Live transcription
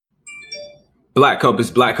Black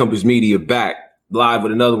Compass Media back live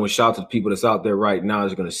with another one. Shout out to the people that's out there right now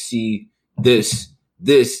that's going to see this.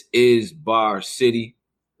 This is Bar City.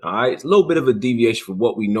 All right. It's a little bit of a deviation from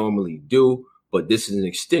what we normally do, but this is an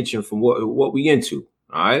extension from what we into.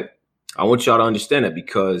 All right. I want y'all to understand that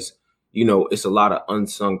because, you know, it's a lot of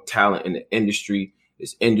unsung talent in the industry.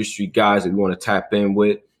 It's industry guys that we want to tap in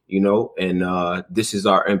with, you know, and this is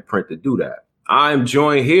our imprint to do that. I'm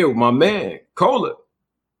joined here with my man, Cola.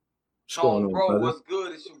 What's going on, bro? Brother? What's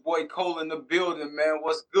good? It's your boy Cole in the building, man.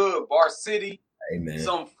 What's good? Bar City. Hey, man.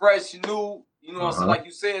 Something fresh, new. You know what I'm saying? Like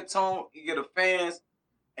you said, Tone, you get the fans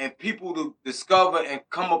and people to discover and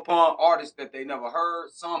come upon artists that they never heard.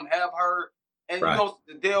 Some have heard. And, you know,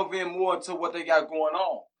 to delve in more into what they got going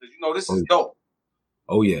on. Because, you know, this is dope.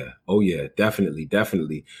 Oh, yeah. Oh, yeah. Definitely.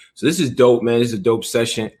 Definitely. So this is dope, man. This is a dope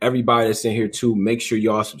session. Everybody that's in here, too, make sure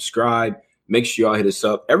y'all subscribe. Make sure y'all hit us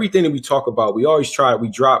up. Everything that we talk about, we always try. We're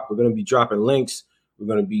going to be dropping links. We're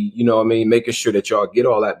going to be, you know what I mean, making sure that y'all get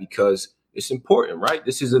all that because it's important, right?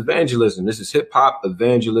 This is evangelism. This is hip hop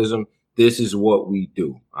evangelism. This is what we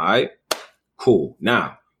do. All right. Cool.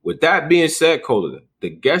 Now, with that being said, Cola, the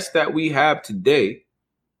guest that we have today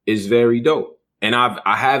is very dope. And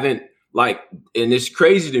I haven't like, and it's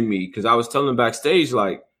crazy to me because I was telling him backstage,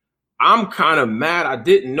 like, I'm kind of mad I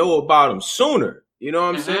didn't know about him sooner. You know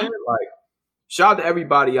what I'm saying? Like, shout out to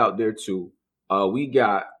everybody out there, too. We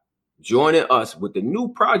got joining us with the new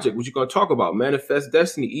project, which you're going to talk about. Manifest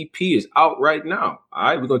Destiny EP is out right now. All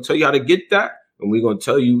right. We're going to tell you how to get that. And we're going to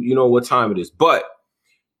tell you, you know, what time it is. But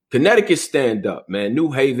Connecticut stand up, man.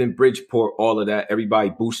 New Haven, Bridgeport, all of that. Everybody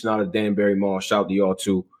boosting out of Danbury Mall. Shout out to y'all,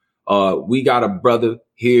 too. We got a brother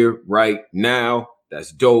here right now.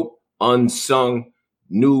 That's dope. Unsung.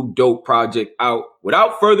 New dope project out.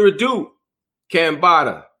 Without further ado,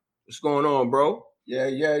 Cambada. What's going on, bro? Yeah.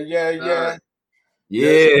 Yeah.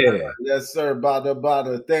 Yes, sir.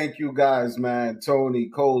 Bada. Thank you guys, man. Tony,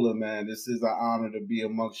 Cola, man. This is an honor to be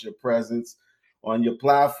amongst your presence on your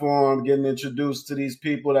platform, getting introduced to these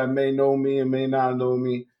people that may know me and may not know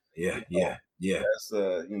me. Yeah. That's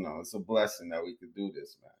you know, it's a blessing that we could do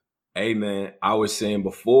this, man. Hey, man, I was saying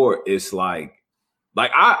before, it's like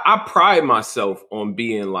I pride myself on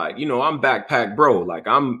being like, you know, I'm backpack bro. Like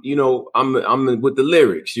I'm with the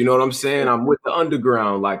lyrics, you know what I'm saying? I'm with the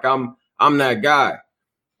underground. Like I'm that guy.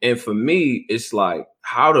 And for me, it's like,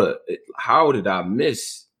 how did I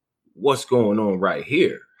miss what's going on right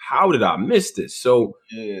here? How did I miss this? So,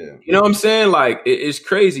 you know what I'm saying? Like it's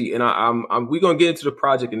crazy. And we're going to get into the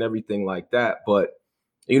project and everything like that. But,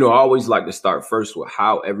 you know, I always like to start first with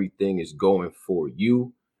how everything is going for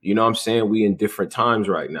you. You know what I'm saying? We in different times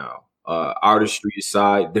right now. Artistry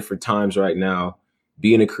aside, different times right now.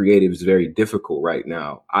 Being a creative is very difficult right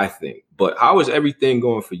now, I think. But how is everything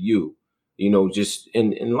going for you? You know, just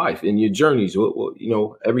in life, in your journeys, what you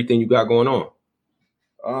know, everything you got going on.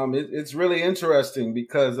 It's really interesting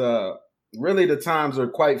because really the times are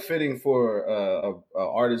quite fitting for a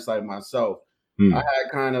artist like myself. I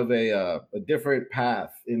had kind of a different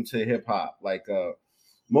path into hip hop. Like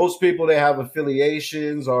most people, they have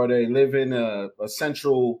affiliations or they live in a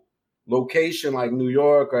central location like New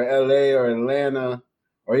York or LA or Atlanta,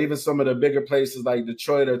 or even some of the bigger places like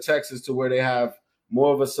Detroit or Texas, to where they have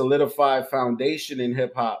more of a solidified foundation in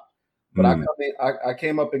hip hop. But I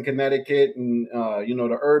came up in Connecticut, and you know,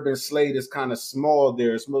 the urban slate is kind of small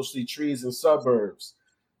there. It's mostly trees and suburbs.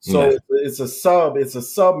 So it's a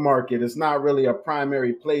sub market. It's not really a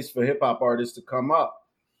primary place for hip hop artists to come up.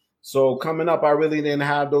 So coming up, I really didn't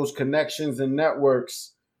have those connections and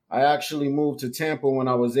networks. I actually moved to Tampa when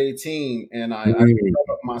I was 18, and I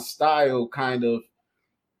developed my style kind of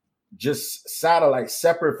just satellite,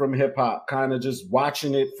 separate from hip hop, kind of just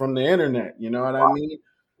watching it from the internet. You know what I mean?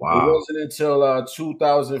 Wow. It wasn't until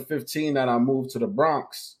 2015 that I moved to the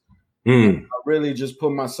Bronx. I really just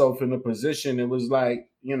put myself in a position. It was like,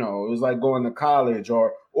 you know, it was like going to college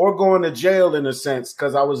or going to jail in a sense,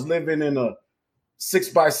 because I was living in a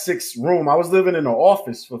 6x6 room. I was living in an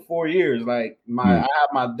office for 4 years. Like I had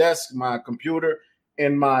my desk, my computer,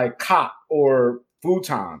 and my cot or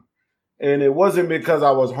futon. And it wasn't because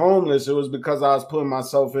I was homeless. It was because I was putting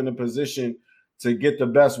myself in a position to get the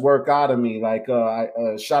best work out of me. Like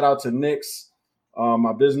shout out to Nix,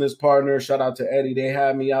 my business partner. Shout out to Eddie. They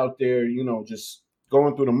had me out there, you know, just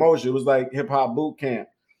going through the motion. It was like hip hop boot camp.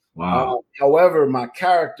 Wow. However, my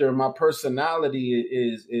character, my personality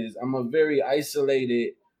is I'm a very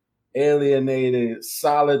isolated, alienated,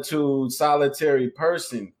 solitary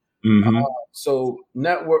person. So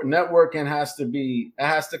networking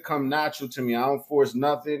has to come natural to me. I don't force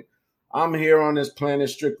nothing. I'm here on this planet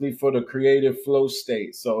strictly for the creative flow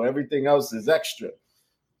state. So everything else is extra.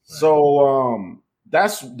 So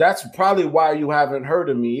that's probably why you haven't heard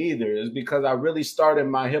of me either, is because I really started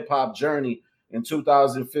my hip hop journey in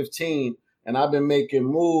 2015, and I've been making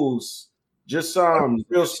moves, just some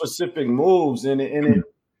real specific moves, and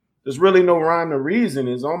there's really no rhyme or reason.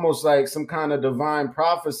 It's almost like some kind of divine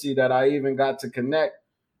prophecy that I even got to connect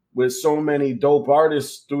with so many dope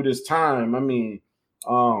artists through this time. I mean,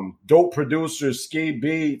 dope producers, Ski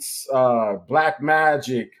Beats, Black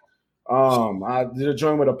Magic. I did a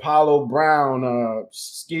joint with Apollo Brown,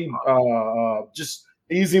 just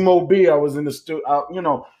Easy Mo B. I was in the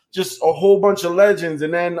studio, just a whole bunch of legends.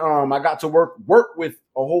 And then I got to work with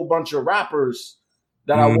a whole bunch of rappers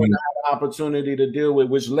that I wouldn't have the opportunity to deal with,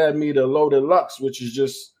 which led me to Loaded Lux, which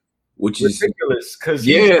is ridiculous. Because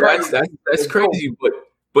that's crazy.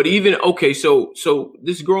 But even okay, so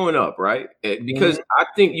this growing up, right? Because I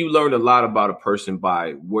think you learned a lot about a person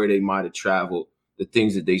by where they might have traveled, the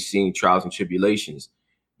things that they seen, trials and tribulations.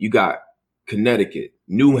 You got Connecticut,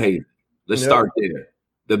 New Haven. Let's start there.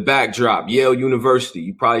 The backdrop, Yale University.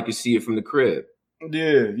 You probably could see it from the crib.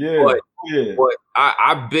 But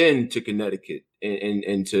I've been to Connecticut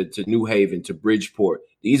and to New Haven, to Bridgeport.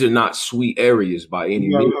 These are not sweet areas by any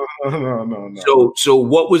means. No. So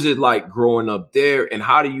what was it like growing up there, and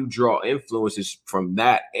how do you draw influences from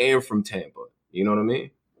that and from Tampa? You know what I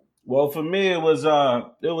mean? Well, for me, it was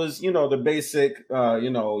the basic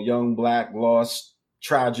young black lost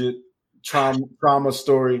tragic trauma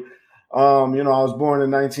story. I was born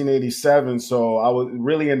in 1987, so I was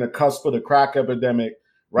really in the cusp of the crack epidemic,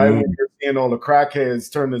 right? When you're seeing all the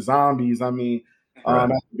crackheads turn to zombies. I mean, at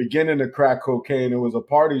the beginning of crack cocaine, it was a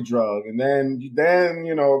party drug, and then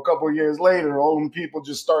a couple of years later, all them people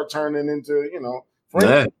just start turning into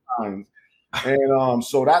Frankenstein. And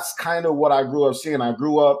so that's kind of what I grew up seeing. I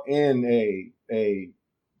grew up in a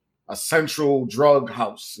central drug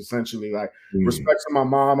house, essentially, like respect to my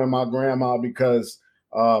mom and my grandma, because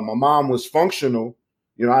my mom was functional.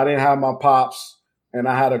 I didn't have my pops, and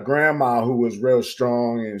I had a grandma who was real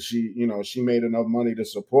strong, and she made enough money to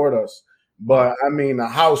support us. But I mean, the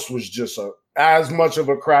house was just as much of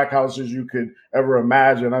a crack house as you could ever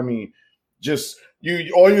imagine. I mean, just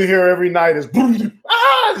all you hear every night is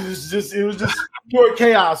it was just pure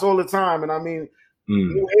chaos all the time. And I mean,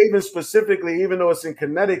 New Haven specifically, even though it's in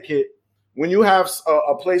Connecticut, when you have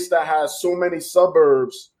a place that has so many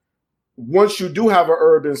suburbs, once you do have an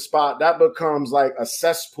urban spot, that becomes like a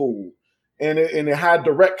cesspool. And it had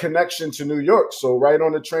direct connection to New York. So right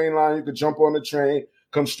on the train line, you could jump on the train,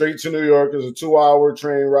 come straight to New York. It's a 2-hour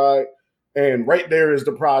train ride. And right there is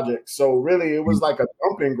the project. So really, it was like a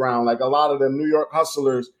dumping ground. Like a lot of the New York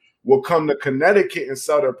hustlers will come to Connecticut and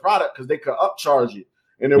sell their product because they could upcharge it.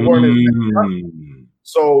 And it weren't.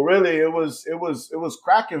 So really, it was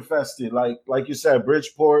crack infested. Like you said,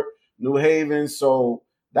 Bridgeport, New Haven. So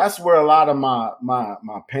that's where a lot of my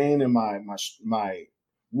pain and my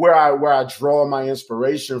where I draw my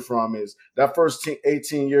inspiration from is that first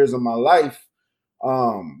 18 years of my life.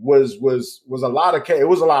 Was a lot of it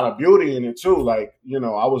was a lot of beauty in it too. Like, I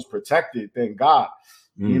was protected, thank God.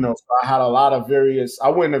 So I had a lot of I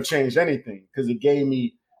wouldn't have changed anything because it gave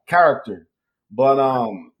me character. But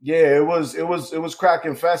it was crack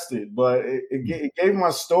infested, but it gave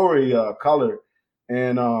my story color.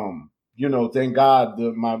 And thank God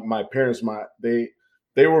my parents,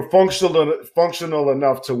 they were functional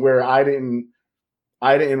enough to where I didn't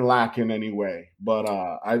lack in any way. But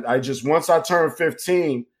I just, once I turned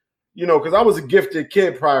 15, because I was a gifted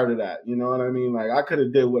kid prior to that, you know what I mean? Like I could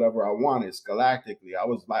have did whatever I wanted scholastically. I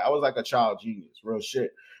was like a child genius, real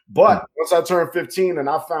shit. But once I turned 15 and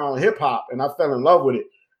I found hip hop and I fell in love with it,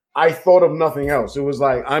 I thought of nothing else. It was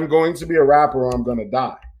like, I'm going to be a rapper or I'm going to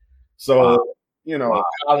die. So,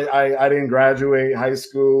 I didn't graduate high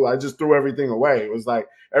school. I just threw everything away. It was like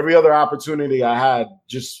every other opportunity I had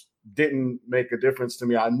just didn't make a difference to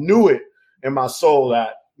me. I knew it in my soul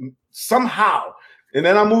that somehow, and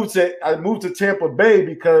then I moved to Tampa Bay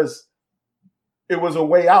because it was a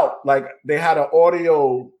way out. Like they had an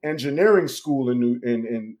audio engineering school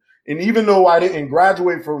and even though I didn't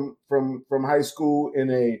graduate from high school in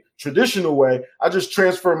a traditional way, I just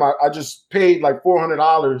I just paid like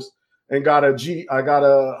 $400 and got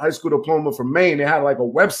a high school diploma from Maine. They had like a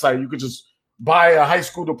website you could just buy a high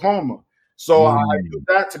school diploma. So I did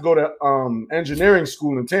that to go to engineering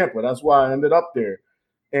school in Tampa. That's why I ended up there.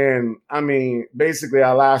 And I mean, basically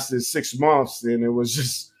I lasted 6 months and it was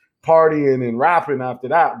just partying and rapping after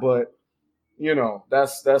that. But,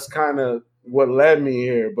 that's kind of what led me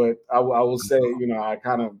here. But I will say, I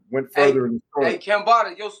kind of went further in the story. Hey,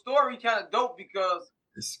 Kambada, your story kind of dope because,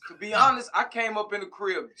 to be honest, I came up in a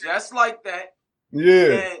crib just like that.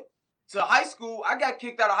 Yeah. And to high school. I got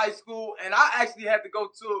kicked out of high school, and I actually had to go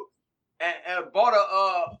to and bought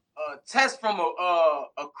a test from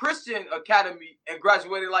a Christian academy and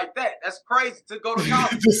graduated like that. That's crazy to go to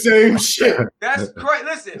college. The same shit. That's crazy.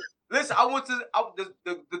 Listen. I went to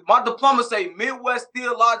my diploma say Midwest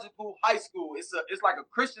Theological High School. It's like a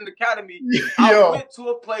Christian academy. I went to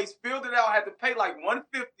a place, filled it out, had to pay like $150,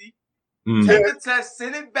 take the test,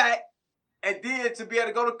 send it back. And then to be able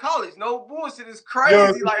to go to college, no bullshit, is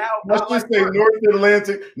crazy. Like how let's just say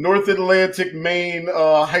North Atlantic, Maine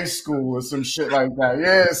high school or some shit like that.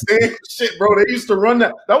 Yeah, same shit, bro. They used to run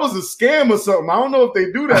that. That was a scam or something. I don't know if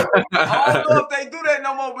they do that. I don't know if they do that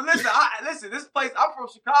no more. But listen, this place. I'm from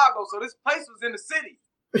Chicago, so this place was in the city.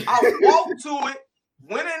 I walked to it,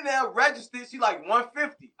 went in there, registered. She like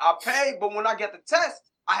 $150. I paid, but when I got the test,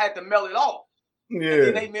 I had to mail it off. Yeah. And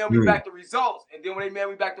then they mailed me back the results, and then when they mailed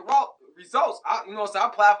me back the results, I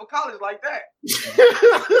applied for college like that.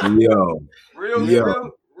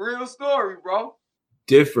 Real story, bro.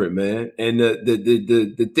 Different, man. And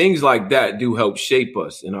the things like that do help shape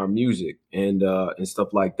us in our music and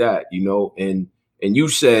stuff like that, you know. And you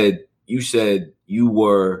said you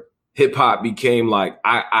were hip hop became like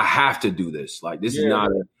I have to do this. Like this is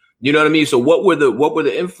not a, you know what I mean? So what were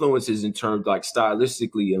the influences in terms like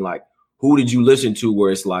stylistically and like who did you listen to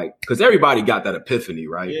where it's like, because everybody got that epiphany,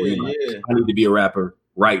 right? Yeah, where you're like, I need to be a rapper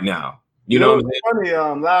right now. You know what I'm saying?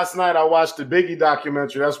 Funny, last night I watched the Biggie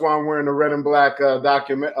documentary. That's why I'm wearing the red and black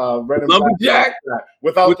document. Red and Lumberjack? Black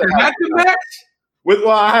without the hat to match?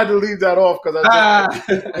 Well, I had to leave that off because I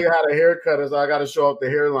had a haircut, so I got to show off the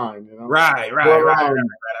hairline. You know? Right. I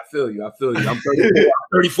feel you. I'm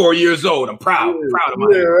 34 years old. I'm proud of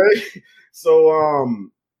my hair. Right? So,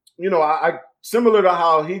 you know, I similar to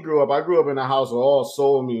how he grew up, I grew up in a house of all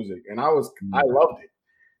soul music, and I loved it.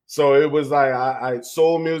 So it was like I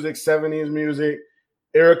soul music, 70s music,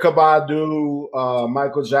 Erykah Badu,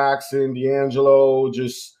 Michael Jackson, D'Angelo,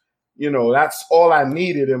 just, you know, that's all I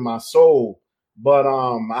needed in my soul. But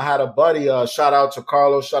I had a buddy, shout out to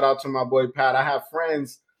Carlos, shout out to my boy Pat. I have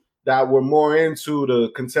friends that were more into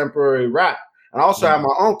the contemporary rap. And I also had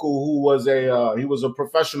my uncle who was he was a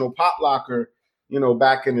professional pop locker, you know,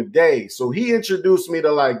 back in the day. So he introduced me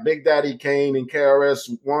to like Big Daddy Kane and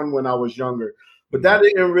KRS-One when I was younger. But that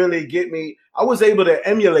didn't really get me. I was able to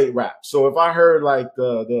emulate rap. So if I heard like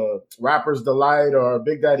the Rapper's Delight or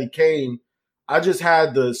Big Daddy Kane, I just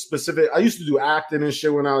had the specific. I used to do acting and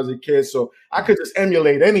shit when I was a kid. So I could just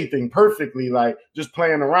emulate anything perfectly, like just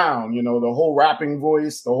playing around, you know, the whole rapping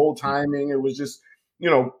voice, the whole timing. It was just, you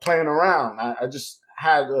know, playing around. I just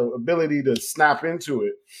had the ability to snap into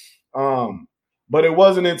it. But it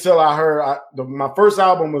wasn't until I heard my first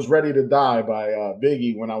album was Ready to Die by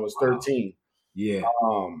Biggie when I was 13. Yeah.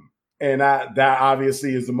 And that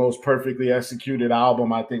obviously is the most perfectly executed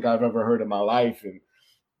album I think I've ever heard in my life. And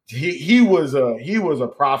he was a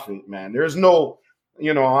prophet, man. There's no,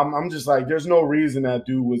 you know, I'm just like, there's no reason that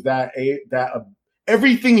dude was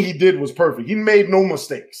everything he did was perfect. He made no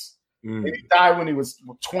mistakes. And he died when he was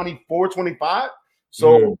 24, 25.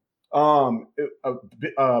 So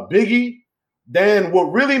Biggie. Then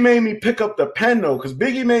what really made me pick up the pen though, because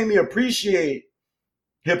Biggie made me appreciate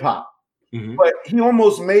hip hop. But he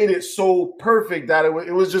almost made it so perfect that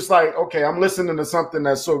it was just like, okay, I'm listening to something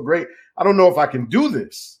that's so great. I don't know if I can do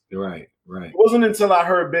this. Right. It wasn't until I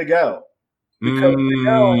heard Big L. Because Big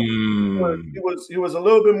L, he was a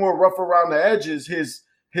little bit more rough around the edges.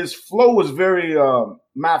 His flow was very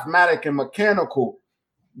mathematic and mechanical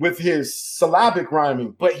with his syllabic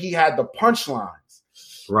rhyming, but he had the punchlines.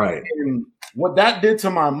 Right. And what that did to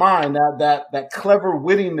my mind, that clever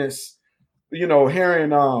wittiness, you know,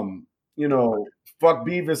 hearing you know, fuck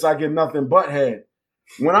Beavis, I get nothing but head.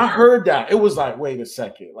 When I heard that, it was like, wait a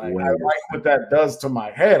second. Like, I like what that does to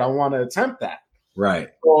my head. I want to attempt that. Right.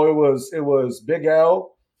 So it was Big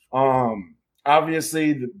L.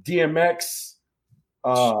 Obviously the DMX,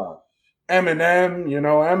 Eminem, you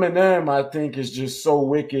know, Eminem, I think is just so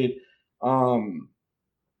wicked.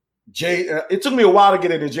 It took me a while to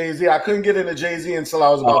get into Jay-Z. I couldn't get into Jay-Z until I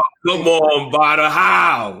was about. Come on, Bada.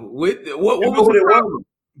 How? What was the problem?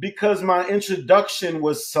 Because my introduction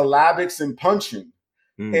was syllabics and punching,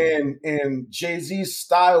 and Jay-Z's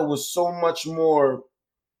style was so much more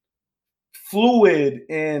fluid,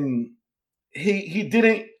 and he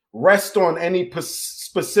didn't rest on any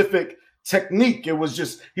specific technique. It was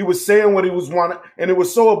just he was saying what he was wanting, and it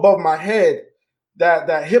was so above my head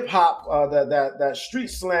that hip hop, that street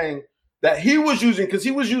slang that he was using, because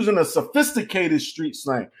he was using a sophisticated street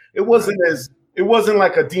slang. It wasn't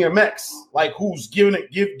like a DMX, like who's giving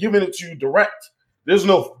it to you direct. There's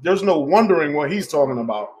no wondering what he's talking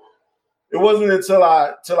about. it wasn't until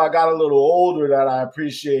I got a little older that I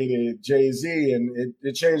appreciated Jay-Z, and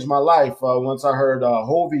it changed my life. Once I heard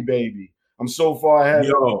Hovey Baby. I'm so far ahead.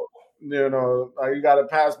 Yo. You know, you got to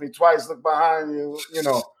pass me twice, look behind you. You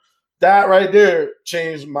know, that right there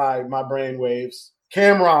changed my brain waves.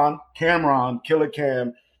 Cameron, Killer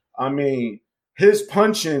Cam. I mean, his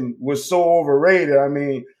punching was so overrated. I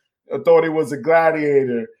mean, I thought he was a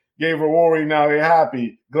gladiator. Gave a worry, now you're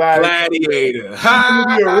happy. Gladiator.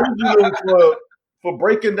 The original for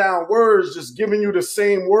breaking down words, just giving you the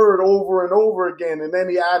same word over and over again. And then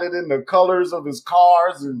he added in the colors of his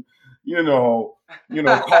cars and,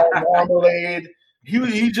 car marmalade. He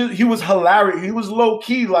was hilarious. He was low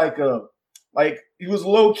key like a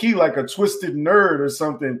twisted nerd or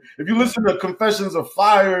something. If you listen to Confessions of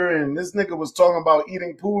Fire, and this nigga was talking about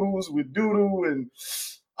eating poodles with doo-doo, and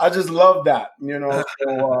I just love that,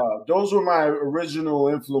 So those were my original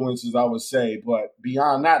influences, I would say. But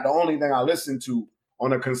beyond that, the only thing I listen to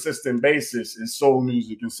on a consistent basis is soul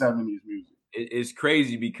music and 70s music. It's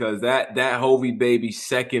crazy because that Hovey Baby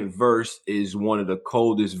second verse is one of the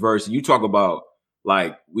coldest verses. You talk about,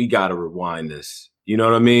 like, we got to rewind this. You know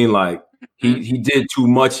what I mean? Like, he did too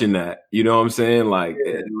much in that. You know what I'm saying? Like,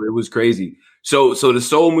 it was crazy. So the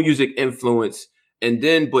soul music influence. And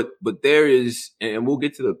then, but there is, and we'll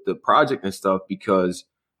get to the project and stuff because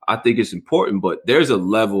I think it's important, but there's a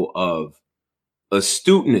level of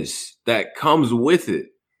astuteness that comes with it.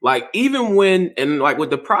 Like, even when, and like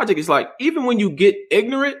with the project, it's like, even when you get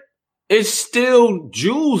ignorant, it's still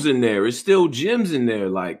jewels in there. It's still gems in there.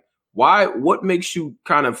 Like, what makes you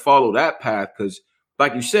kind of follow that path? Because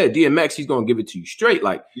like you said, DMX, he's going to give it to you straight.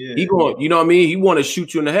 Like, he going, you know what I mean? He want to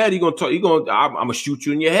shoot you in the head. I'm going to shoot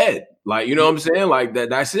you in your head. Like, you know what I'm saying? Like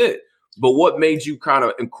that's it. But what made you kind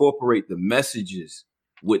of incorporate the messages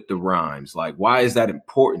with the rhymes? Like, why is that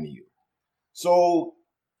important to you? So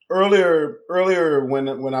earlier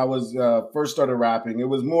when I was first started rapping, it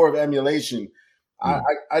was more of emulation. I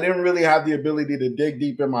didn't really have the ability to dig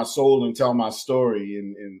deep in my soul and tell my story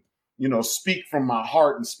and speak from my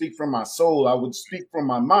heart and speak from my soul. I would speak from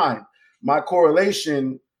my mind. My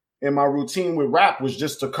correlation in my routine with rap was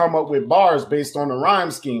just to come up with bars based on a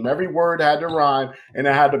rhyme scheme. Every word had to rhyme and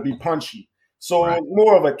it had to be punchy. So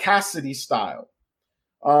more of a Cassidy style,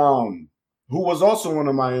 who was also one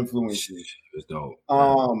of my influences. It's dope.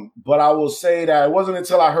 But I will say that it wasn't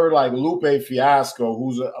until I heard like Lupe Fiasco,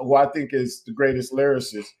 who I think is the greatest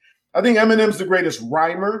lyricist. I think Eminem's the greatest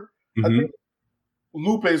rhymer. I think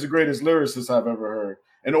Lupe is the greatest lyricist I've ever heard.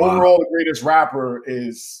 And overall, the greatest rapper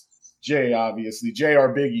is Jay, obviously.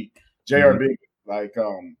 J.R. Biggie. Like,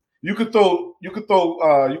 you could throw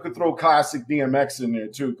classic DMX in there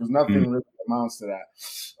too, because nothing really amounts to that.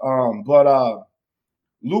 But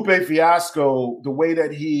Lupe Fiasco, the way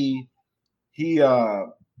that he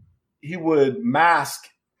would mask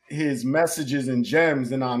his messages and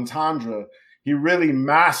gems in entendre, he really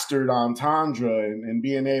mastered entendre and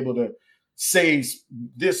being able to say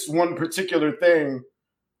this one particular thing,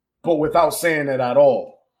 but without saying it at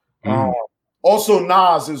all. Also,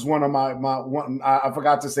 Nas is one of my I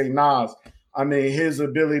forgot to say Nas. I mean, his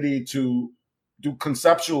ability to do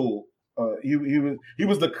conceptual. He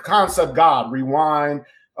was the concept god. Rewind.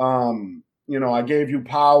 I gave you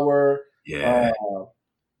power. Yeah.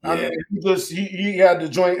 I mean, he had the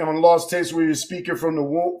joint on Lost Tapes where you're speaking from the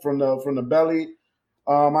womb, from the belly.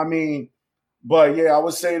 But yeah, I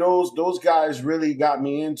would say those guys really got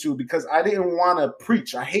me into, because I didn't want to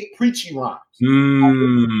preach. I hate preachy rhymes.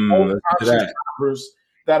 Rappers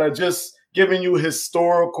that are just giving you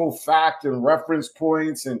historical fact and reference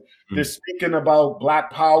points, and they're speaking about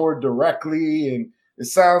Black Power directly, and it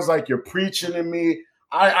sounds like you're preaching to me.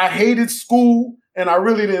 I hated school, and I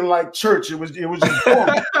really didn't like church. It was just boring.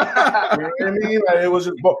 You know what I mean? Like, it was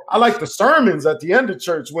just boring. I like the sermons at the end of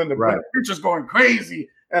church when the preacher's going crazy.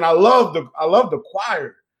 And I love the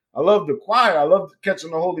choir. I love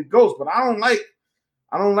catching the Holy Ghost, but I don't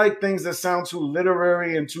like things that sound too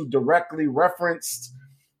literary and too directly referenced.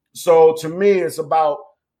 So to me, it's about,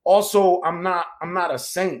 also, I'm not a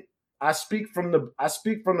saint. I speak from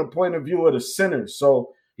the point of view of the sinner.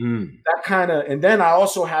 So that kind of, and then I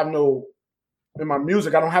also have in my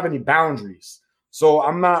music, I don't have any boundaries. So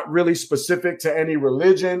I'm not really specific to any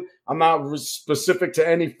religion. I'm not specific to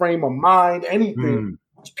any frame of mind, anything.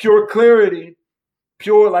 It's pure clarity,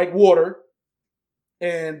 pure like water.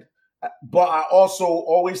 But I also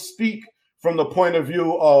always speak from the point of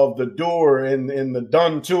view of the doer and the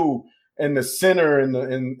done to, and the sinner and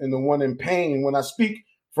the one in pain. When I speak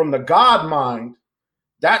from the God mind,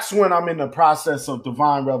 that's when I'm in the process of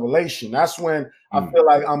divine revelation. That's when I feel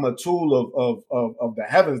like I'm a tool of the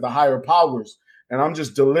heavens, the higher powers. and I'm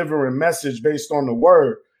just delivering message based on the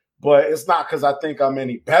word. But it's not because I think I'm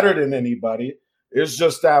any better than anybody. It's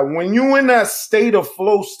just that when you in that state of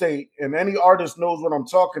flow state, and any artist knows what I'm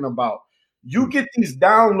talking about, you get these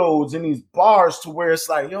downloads and these bars to where it's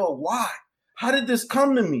like, yo, why? How did this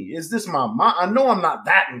come to me? Is this my mind? I know I'm not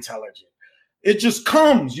that intelligent. It just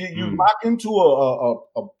comes. You lock into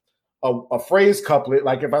a phrase couplet,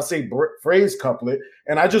 like if I say phrase couplet,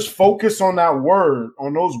 and I just focus on that word,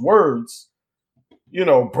 on those words,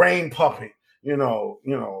 brain puppet,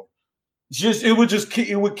 just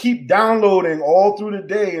it would keep downloading all through the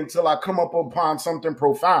day until I come up upon something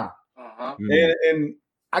profound. And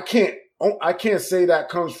I can't say that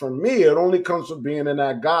comes from me. It only comes from being in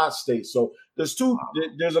that God state. So there's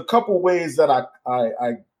a couple ways that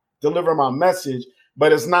I deliver my message,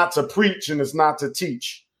 but it's not to preach and it's not to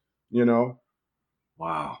teach,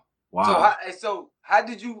 Wow. So how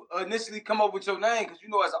did you initially come up with your name? Because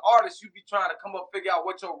as an artist, you be trying to come up, figure out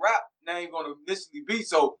what your rap name gonna initially be.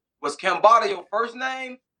 So was Kambada your first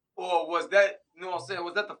name, or was that was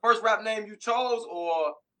that the first rap name you chose,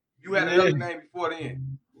 or you had another name before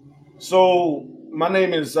then? So my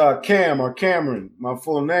name is Cam or Cameron, my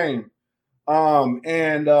full name.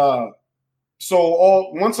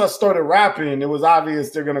 So once I started rapping, it was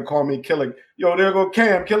obvious they're gonna call me Killer. Yo, there go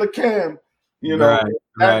Cam, Killer Cam. That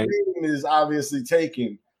name is obviously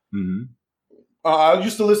taken. Mm-hmm. I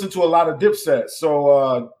used to listen to a lot of Dipset.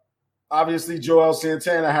 So obviously Joel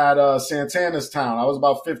Santana had Santana's Town. I was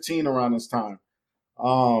about 15 around this time.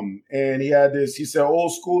 And he had this, he said,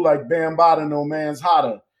 old school like Bambaataa, no man's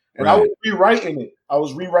hotter. And I was rewriting it. I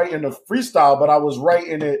was rewriting the freestyle, but I was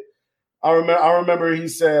writing it. I remember he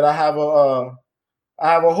said, I have a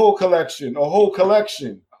whole collection. I got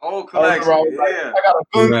a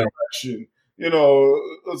gun collection.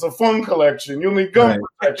 It's a fun collection. You need gun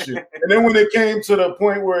protection. And then when it came to the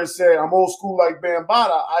point where it said, I'm old school like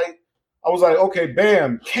Bambaataa, I was like, okay,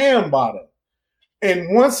 bam, Kambada.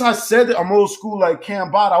 And once I said that I'm old school like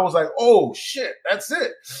Kambada, I was like, oh shit, that's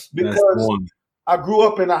it. Because I grew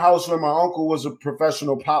up in a house where my uncle was a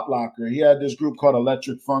professional pop locker. He had this group called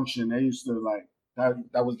Electric Function. They used to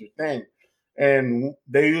that was their thing. And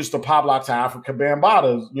they used to pop lock to Africa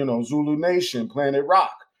Bambaataa, Zulu Nation, Planet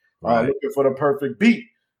Rock, looking for the perfect beat,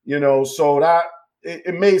 so that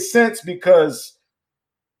it made sense because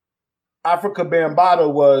Africa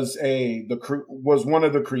Bambaataa was one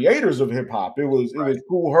of the creators of hip hop. It was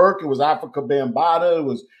Kool Herc, it was Africa Bambaataa, it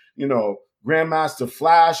was Grandmaster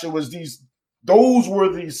Flash. It was those were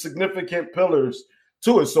the significant pillars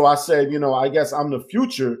to it. So I said, I guess I'm the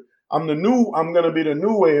future. I'm going to be the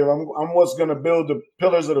new wave. I'm what's going to build the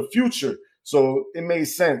pillars of the future. So it made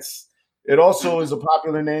sense. It also is a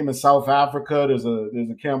popular name in South Africa. There's a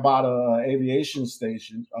Kambada aviation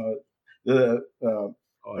station. That's all.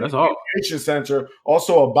 Aviation center.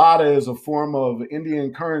 Also, a bata is a form of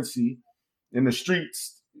Indian currency in the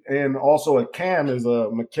streets. And also a cam is a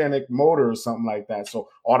mechanic motor or something like that. So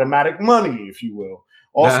automatic money, if you will.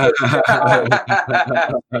 Also,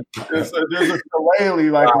 there's a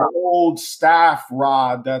shillelagh, like an old staff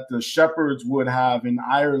rod that the shepherds would have in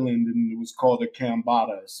Ireland, and it was called a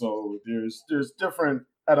Kambada. So there's different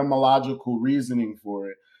etymological reasoning for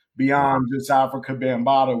it beyond just Africa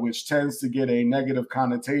Bambaataa, which tends to get a negative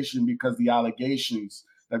connotation because the allegations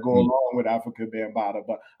that go along with Africa Bambaataa.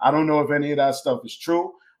 But I don't know if any of that stuff is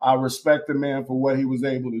true. I respect the man for what he was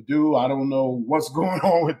able to do. I don't know what's going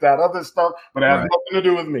on with that other stuff, but it has nothing to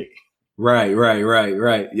do with me. Right.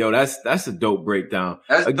 Yo, that's a dope breakdown.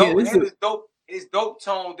 That's again, dope. And it's dope,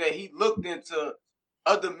 Tone, that he looked into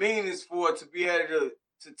other meanings for it to be able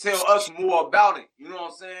to tell us more about it. You know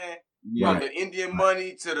what I'm saying? From the Indian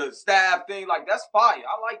money to the staff thing, like that's fire.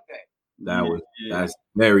 I like that. That's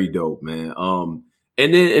very dope, man.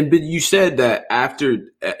 But you said that after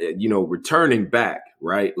returning back,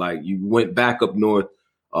 right? Like you went back up north,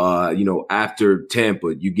 after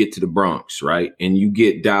Tampa, you get to the Bronx, right? And you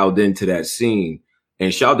get dialed into that scene.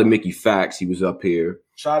 And shout out to Mickey Fax, he was up here.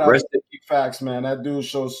 Shout out to Mickey Fax, man. That dude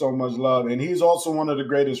shows so much love, and he's also one of the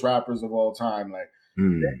greatest rappers of all time. Like,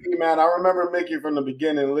 Mickey, man, I remember Mickey from the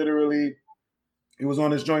beginning. Literally, he was on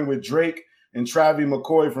his joint with Drake and Travie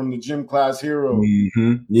McCoy from the Gym Class Hero.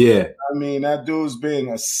 Mm-hmm. Yeah. I mean, that dude's been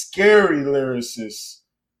a scary lyricist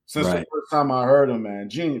since the first time I heard him, man.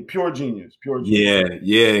 Genius, pure genius. Yeah.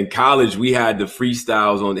 In college, we had the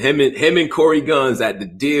freestyles on him and Corey Guns at the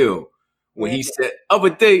Deal. When he said, other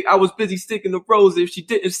day, I was busy sticking the rose. If she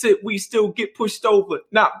didn't sit, we still get pushed over.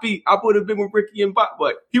 Not beat. I would have been with Ricky and Bob,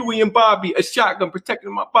 but Huey and Bobby, a shotgun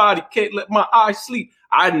protecting my body. Can't let my eyes sleep.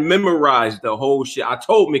 I memorized the whole shit. I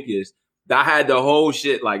told Mickey this. I had the whole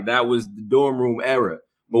shit like that was the dorm room era.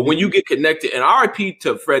 But when you get connected, and RIP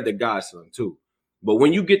to Fred the Godson too. But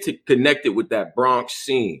when you get to connected with that Bronx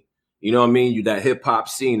scene, you know what I mean? You that hip hop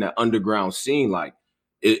scene, that underground scene, like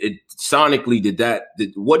it sonically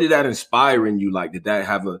what did that inspire in you? Like, was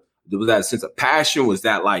that a sense of passion? Was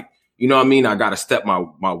that like, you know what I mean? I got to step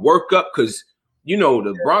my work up because, you know,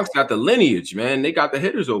 the Bronx got the lineage, man. They got the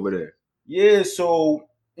hitters over there. Yeah. So,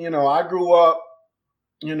 you know, I grew up,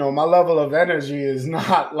 you know, my level of energy is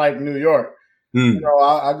not like New York. You know,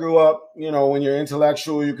 I grew up, you know, when you're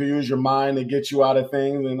intellectual, you can use your mind to get you out of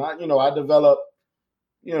things. And I developed,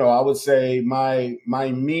 you know, I would say my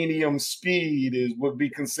medium speed would be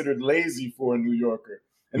considered lazy for a New Yorker.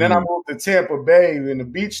 And then I moved to Tampa Bay in a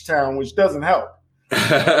beach town, which doesn't help.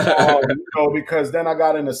 You know, because then I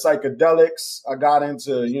got into psychedelics. I got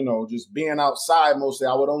into, you know, just being outside mostly.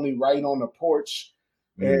 I would only write on the porch.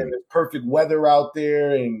 And it's perfect weather out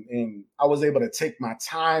there, and I was able to take my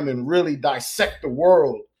time and really dissect the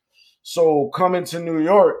world. So coming to New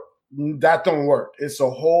York, that don't work. It's a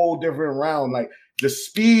whole different round. Like the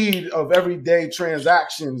speed of everyday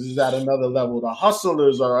transactions is at another level. The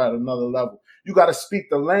hustlers are at another level. You got to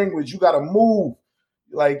speak the language. You got to move.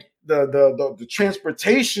 Like the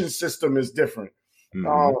transportation system is different.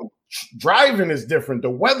 Driving is different.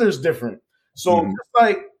 The weather's different. So just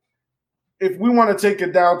like, if we want to take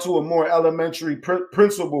it down to a more elementary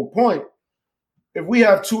principle point, if we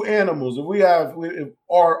have two animals,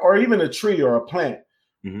 or even a tree or a plant,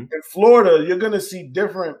 in Florida, you're going to see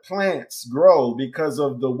different plants grow because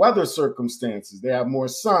of the weather circumstances. They have more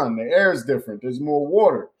sun, the air is different, there's more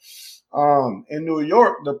water. In New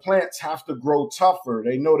York, the plants have to grow tougher.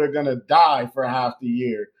 They know they're going to die for half the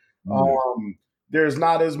year. There's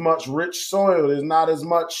not as much rich soil. There's not as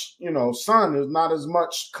much, you know, sun. There's not as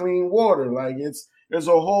much clean water. Like there's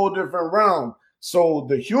a whole different realm. So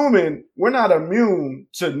the human, we're not immune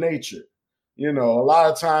to nature. You know, a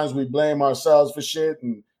lot of times we blame ourselves for shit.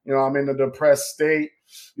 And, you know, I'm in a depressed state.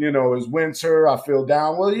 You know, it's winter. I feel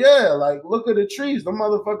down. Well, yeah, like look at the trees. The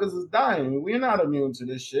motherfuckers is dying. We're not immune to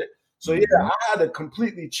this shit. So yeah, I had to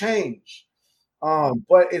completely change.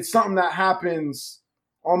 But it's something that happens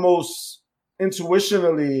almost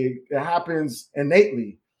intuitionally. It happens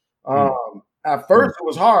innately. At first it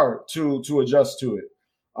was hard to adjust to it.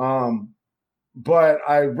 But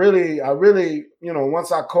I really, you know,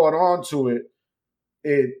 once I caught on to it,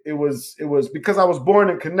 it was because I was born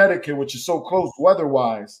in Connecticut, which is so close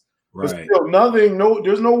weather-wise. Right. But still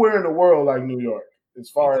there's nowhere in the world like New York as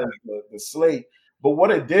far as the slate. But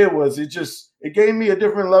what it did was it gave me a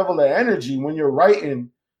different level of energy. When you're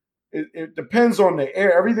writing, it depends on the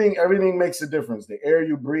air. Everything makes a difference. The air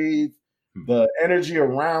you breathe, the energy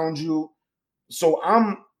around you. So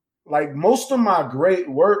I'm like, most of my great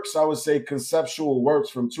works, I would say conceptual works,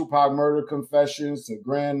 from Tupac Murder Confessions to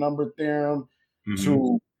Grand Number Theorem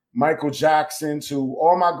to Michael Jackson, to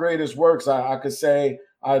all my greatest works, I could say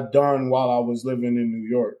I've done while I was living in New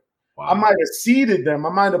York. Wow. I might have seeded them. I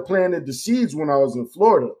might have planted the seeds when I was in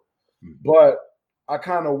Florida, but I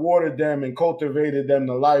kind of watered them and cultivated them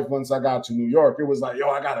to life once I got to New York. It was like, yo,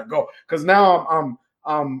 I gotta go, because now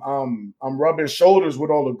I'm rubbing shoulders with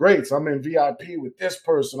all the greats. I'm in VIP with this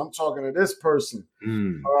person. I'm talking to this person.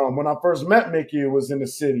 When I first met Mickey, it was in the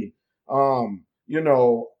city. You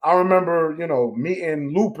know, I remember, you know,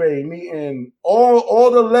 meeting Lupe, meeting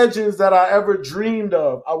all the legends that I ever dreamed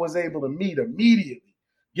of. I was able to meet immediately,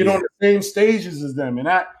 get on the same stages as them, and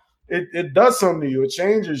that it does something to you. It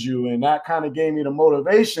changes you, and that kind of gave me the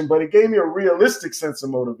motivation. But it gave me a realistic sense of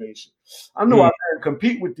motivation. I knew I couldn't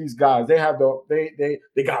compete with these guys. They have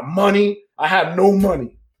they got money. I had no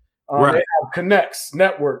money. They have connects,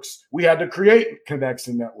 networks. We had to create connects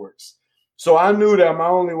and networks. So I knew that my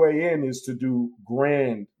only way in is to do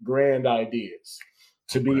grand ideas,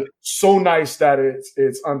 to be so nice that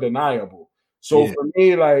it's undeniable. So for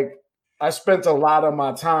me, like, I spent a lot of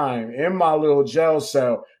my time in my little jail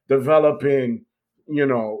cell developing, you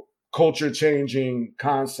know, culture changing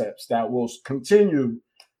concepts that will continue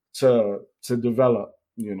to develop,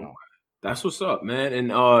 you know. That's what's up, man.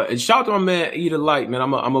 And shout out to my man Eat a Light, man.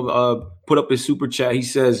 I'm gonna put up his super chat. He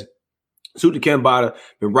says, Suit the Kambada,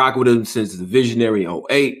 been rocking with him since the Visionary in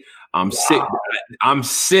 08. I'm sick. I'm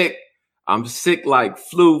sick like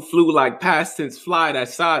flu like past tense fly that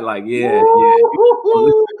side. Like, yeah.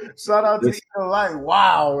 Shout out to Eat a Light.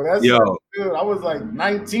 Wow. That's so good. I was like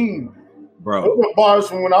 19. Bro. Those were bars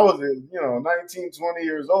from when I was 19, 20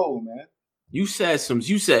 years old, man. You said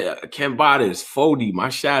Kambada is 4D. My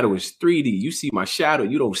shadow is 3D. You see my shadow.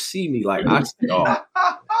 You don't see me. Like, I said,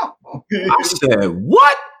 I said,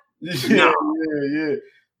 what? Yeah.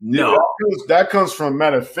 No. That comes from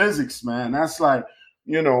metaphysics, man. That's like,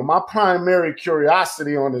 you know, my primary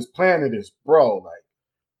curiosity on this planet is, bro, like,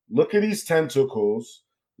 look at these tentacles.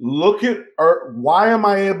 Look at Earth. Why am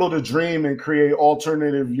I able to dream and create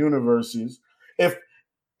alternative universes?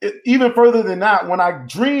 Even further than that, when I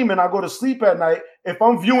dream and I go to sleep at night, if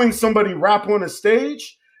I'm viewing somebody rap on a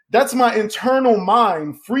stage, that's my internal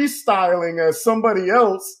mind freestyling as somebody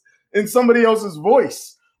else in somebody else's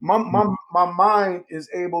voice. My mind is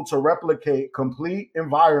able to replicate complete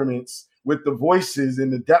environments with the voices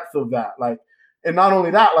and the depth of that. Like, and not only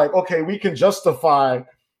that, like, okay, we can justify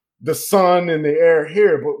the sun and the air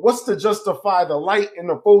here, but what's to justify the light and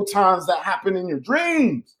the photons that happen in your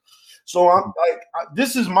dreams? So I'm like,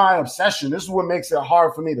 this is my obsession. This is what makes it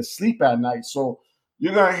hard for me to sleep at night. So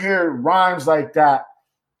you're gonna hear rhymes like that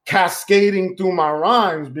cascading through my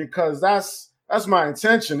rhymes because that's my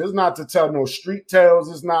intention. It's not to tell no street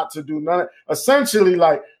tales. It's not to do none. Essentially,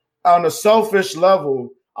 like on a selfish level,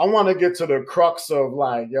 I want to get to the crux of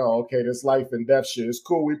like, yo, okay, this life and death shit. It's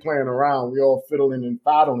cool. We playing around. We all fiddling and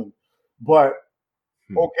faddling. But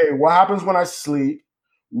okay, what happens when I sleep?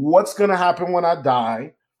 What's gonna happen when I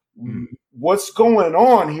die? What's going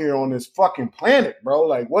on here on this fucking planet, bro?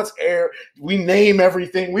 Like, what's air? We name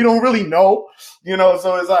everything. We don't really know, you know?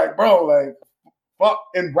 So it's like, bro, like, fuck.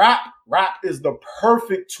 And rap is the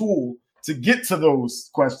perfect tool to get to those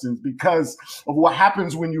questions because of what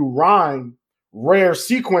happens when you rhyme rare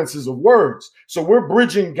sequences of words. So we're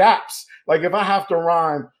bridging gaps. Like, if I have to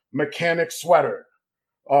rhyme mechanic sweater,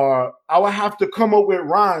 I would have to come up with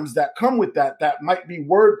rhymes that come with that might be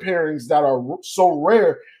word pairings that are so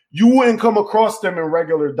rare you wouldn't come across them in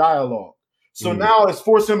regular dialogue. So now it's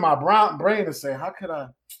forcing my brain to say, how could I?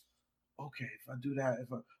 Okay, if I do that,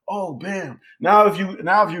 oh, bam. Now if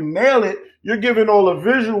you nail it, you're giving a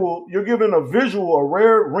visual, a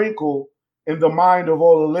rare wrinkle in the mind of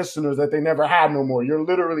all the listeners that they never had no more. You're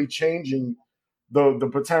literally changing the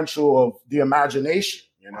potential of the imagination,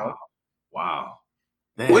 you know? Wow.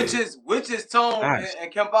 Man. Which is Tone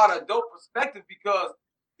and Kembada a dope perspective because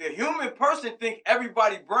the human person think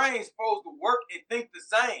everybody brain's supposed to work and think the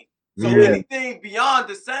same. So anything beyond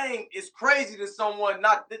the same is crazy to someone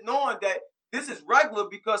not knowing that this is regular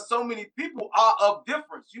because so many people are of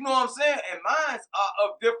difference. You know what I'm saying? And minds are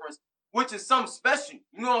of difference, which is something special.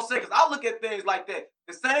 You know what I'm saying? Because I look at things like that.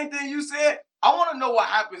 The same thing you said, I want to know what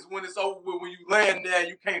happens when it's over with, when you land there and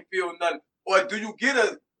you can't feel nothing. Or do you get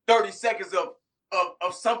a 30 seconds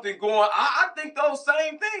of something going? I think those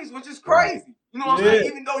same things, which is crazy. You know what I'm saying?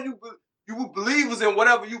 Even though you believers in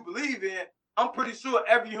whatever you believe in, I'm pretty sure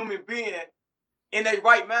every human being in their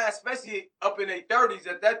right mind, especially up in their 30s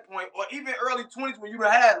at that point, or even early 20s when you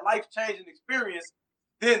had life-changing experience,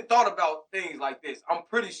 then thought about things like this. I'm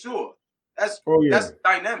pretty sure. That's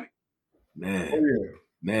dynamic.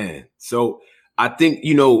 Man. So I think,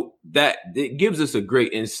 you know, that it gives us a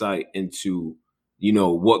great insight into, you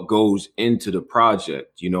know, what goes into the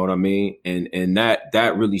project, you know what I mean? And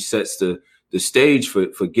that really sets the stage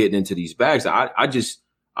for getting into these bags. I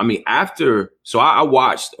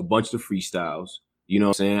watched a bunch of freestyles, you know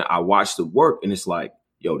what I'm saying? I watched the work and it's like,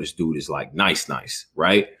 yo, this dude is like nice,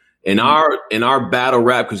 right? In our battle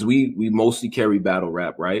rap, because we mostly carry battle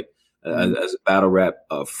rap, right? As a battle rap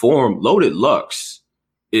form, Loaded Lux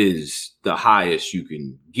is the highest you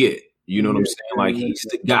can get. You know what I'm saying? Like he's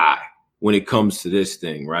the guy when it comes to this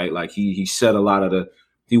thing, right? Like he said a lot of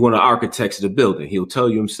he one of the architects of the building. He'll tell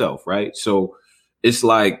you himself, right? So it's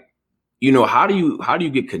like, you know, how do you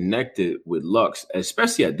get connected with Lux,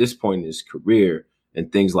 especially at this point in his career and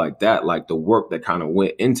things like that, like the work that kind of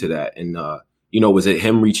went into that. And, you know, was it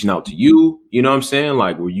him reaching out to you? You know what I'm saying?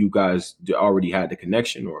 Like, were you guys already had the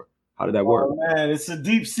connection or how did that work? Oh, man, it's a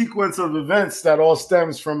deep sequence of events that all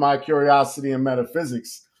stems from my curiosity in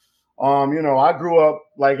metaphysics. You know, I grew up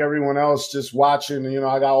like everyone else just watching, you know,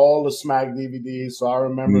 I got all the Smack DVDs. So I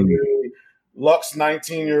remember really Lux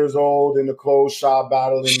 19 years old in the clothes shop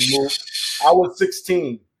battling Mook. I was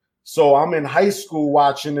 16. So I'm in high school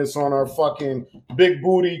watching this on our fucking big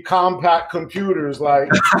booty compact computers, like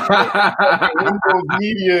Windows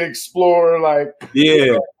Media Explorer, like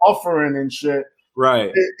buffering and shit.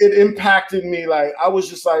 Right. It impacted me. Like, I was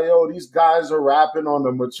just like, yo, these guys are rapping on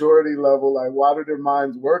the maturity level. Like, why do their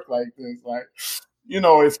minds work like this? Like, you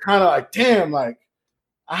know, it's kind of like, damn, like,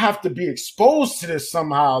 I have to be exposed to this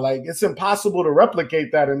somehow. Like, it's impossible to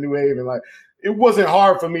replicate that in New Haven. Like, it wasn't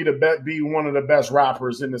hard for me to be one of the best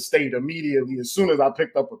rappers in the state immediately as soon as I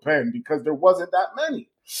picked up a pen because there wasn't that many.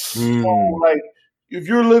 So, like, if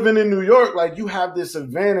you're living in New York, like you have this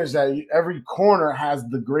advantage that every corner has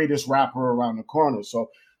the greatest rapper around the corner. So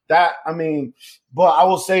that, I mean, but I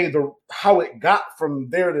will say how it got from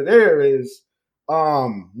there to there is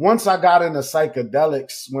Once I got into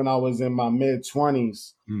psychedelics when I was in my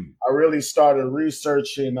mid-20s, I really started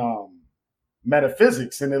researching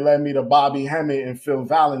metaphysics, and it led me to Bobby Hemmett and Phil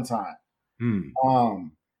Valentine.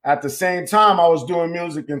 At the same time, I was doing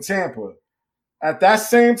music in Tampa. At that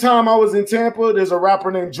same time I was in Tampa, there's a rapper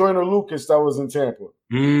named Joyner Lucas that was in Tampa.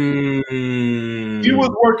 He was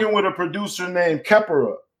working with a producer named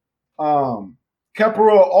Kepera.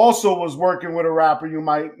 Kepera also was working with a rapper you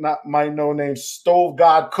might know named Stove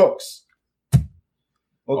God Cooks.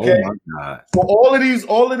 Okay. Oh my God. So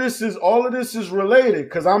all of this is related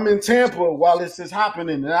because I'm in Tampa while this is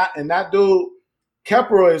happening. And that dude,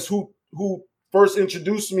 Kepera, is who first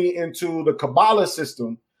introduced me into the Kabbalah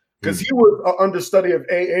system, because he was an understudy of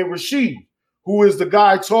A.A. Rashid, who is the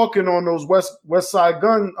guy talking on those West Side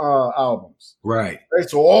Gun albums. Right.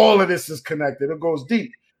 So all of this is connected. It goes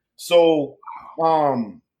deep. So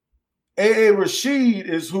A.A. Rashid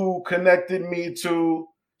is who connected me to,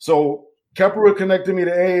 so Kepera connected me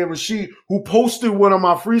to A.A. Rashid, who posted one of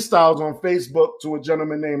my freestyles on Facebook to a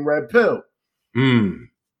gentleman named Red Pill.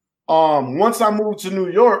 Once I moved to New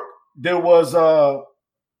York, there was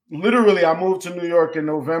literally, I moved to New York in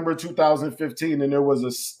November 2015, and there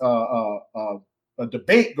was a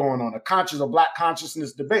debate going on, a Black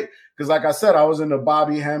consciousness debate. Because like I said, I was into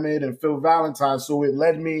Bobby Hemmett and Phil Valentine, so it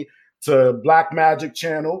led me to Black Magic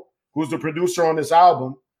Channel, who's the producer on this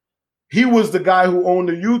album. He was the guy who owned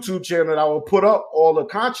the YouTube channel that would put up all the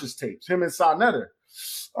conscious tapes, him and Sanetter.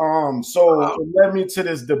 It led me to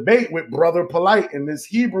this debate with Brother Polite and this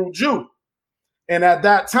Hebrew Jew. And at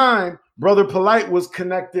that time, Brother Polite was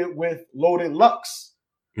connected with Loaded Lux.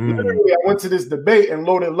 Literally, I went to this debate and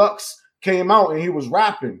Loaded Lux came out and he was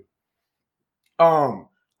rapping. I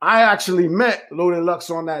actually met Loaded Lux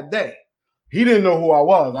on that day. He didn't know who I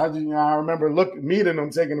was. I remember meeting him,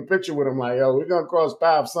 taking a picture with him, like, yo, we're going to cross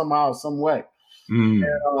paths somehow, some way. And,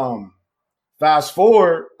 fast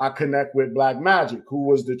forward, I connect with Black Magic, who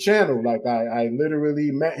was the channel. Like, I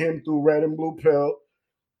literally met him through Red and Blue Pill.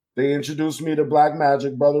 They introduced me to Black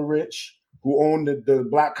Magic, Brother Rich, who owned the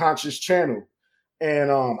Black Conscious channel.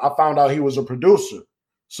 And I found out he was a producer.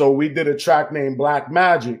 So we did a track named Black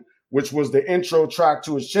Magic, which was the intro track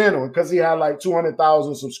to his channel. And because he had like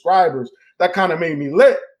 200,000 subscribers, that kind of made me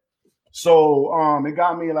lit. So it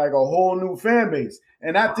got me like a whole new fan base.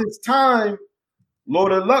 And at this time,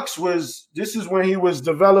 Loaded Lux this is when he was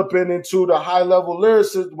developing into the high-level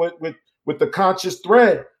lyricist with the conscious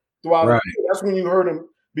thread throughout. Right. That's when you heard him,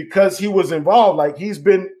 because he was involved. Like he's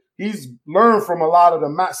learned from a lot of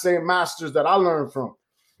the same masters that I learned from.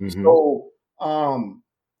 So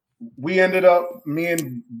me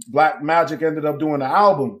and Black Magic ended up doing the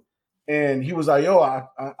album. And he was like, yo,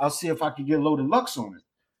 I'll see if I could get Loaded Lux on it.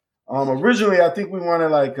 Originally, I think we wanted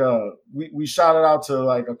like, we shouted out to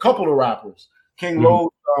like a couple of rappers, King Load,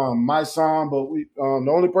 my son, but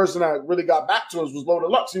the only person that really got back to us was Loaded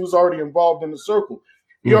Lux. He was already involved in the circle.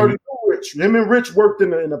 He already knew Rich. Him and Rich worked in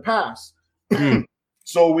the past.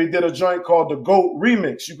 So we did a joint called the GOAT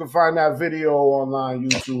Remix. You can find that video online,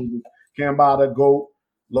 YouTube. Can't buy the GOAT,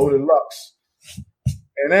 Loaded Lux.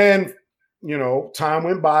 And then, time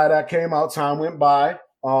went by. That came out. Time went by.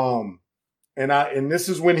 And this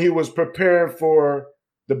is when he was preparing for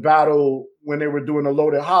the battle when they were doing the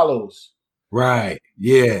Loaded Hollows. Right.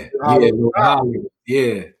 Yeah.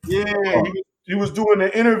 Yeah. He was doing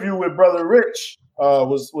an interview with Brother Rich.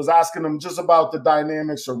 Was asking him just about the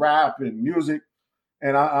dynamics of rap and music.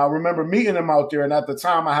 And I remember meeting him out there. And at the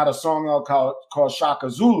time, I had a song out called Shaka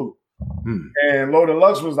Zulu. And Loaded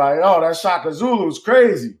Lux was like, oh, that Shaka Zulu is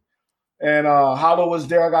crazy. And Hollow was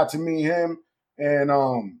there. I got to meet him. And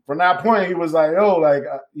from that point, he was like, oh, like,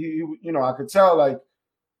 I could tell, like,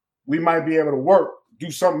 we might be able to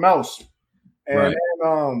do something else. And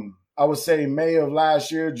then, I would say May of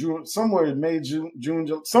last year, June, somewhere in May, June,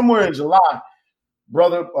 somewhere in July,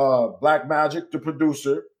 Brother Black Magic, the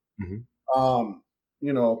producer,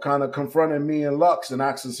 kind of confronted me and Lux and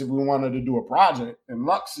asked us if we wanted to do a project. And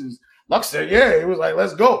Lux said, yeah. He was like,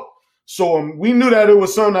 let's go. So we knew that it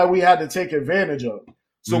was something that we had to take advantage of.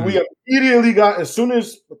 So we immediately as soon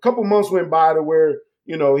as a couple months went by to where,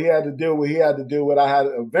 he had to deal with,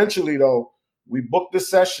 eventually though, we booked the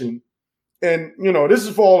session. And, this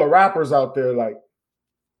is for all the rappers out there. Like,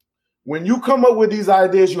 when you come up with these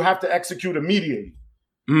ideas, you have to execute immediately.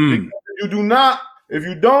 Because if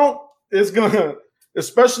you don't, it's gonna,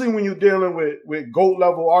 especially when you're dealing with GOAT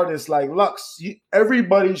level artists like Lux,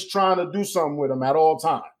 everybody's trying to do something with them at all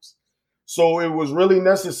times. So it was really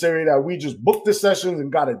necessary that we just booked the sessions and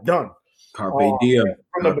got it done. Carpe diem.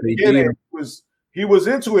 From the beginning, he was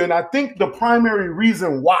into it, and I think the primary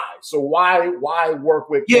reason why. So why work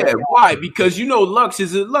with? Why? Because Lux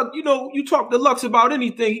is a Lux. You talk to Lux about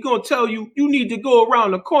anything, he's gonna tell you need to go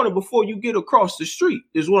around the corner before you get across the street.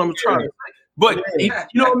 Is what I'm trying to say. But you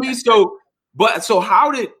know what I mean. So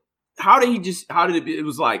how did it? It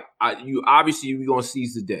was like you obviously we're gonna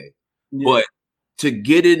seize the day, but to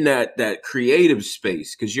get in that creative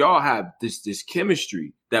space, because y'all have this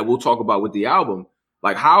chemistry that we'll talk about with the album.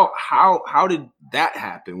 Like how did that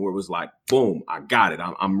happen? Where it was like, boom, I got it.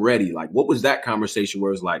 I'm ready. Like, what was that conversation where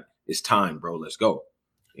it was like, it's time, bro, let's go.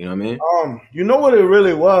 You know what I mean? You know what it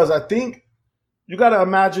really was? I think you got to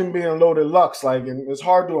imagine being Loaded Lux. Like, and it's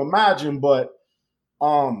hard to imagine, but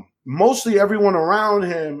mostly everyone around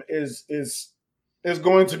him is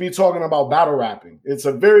going to be talking about battle rapping. It's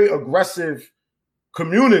a very aggressive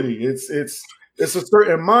community. It's a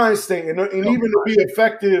certain mind state, and even to be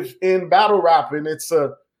effective in battle rapping, it's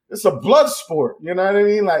a blood sport. You know what I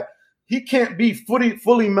mean? Like, he can't be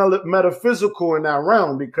fully metaphysical in that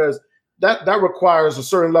realm, because that requires a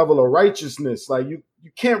certain level of righteousness. Like, you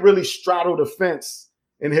can't really straddle the fence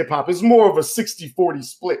in hip hop. It's more of a 60-40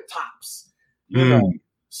 split tops. You know?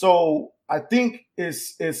 So I think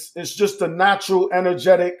it's just a natural,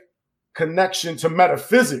 energetic connection to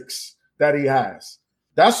metaphysics that he has.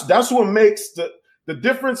 That's what makes the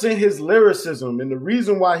difference in his lyricism, and the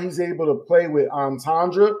reason why he's able to play with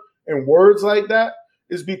entendre and words like that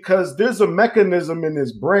is because there's a mechanism in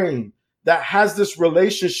his brain that has this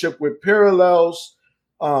relationship with parallels,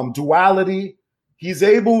 duality. He's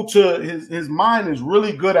able to, his mind is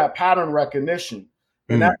really good at pattern recognition.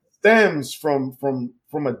 And that stems from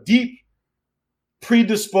a deep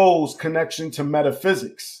predisposed connection to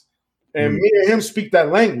metaphysics. And me and him speak that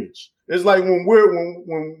language. It's like when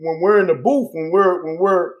we're in the booth, when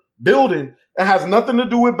we're building, it has nothing to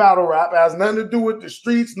do with battle rap. It has nothing to do with the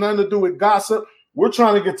streets, nothing to do with gossip. We're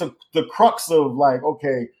trying to get to the crux of, like,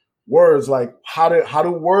 okay, words, like how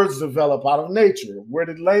do words develop out of nature? Where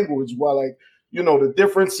did language, like, the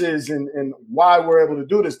differences and why we're able to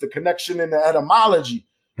do this, the connection in the etymology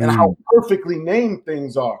and how perfectly named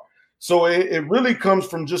things are. So it really comes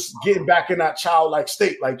from just getting back in that childlike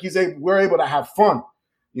state. Like, we're able to have fun.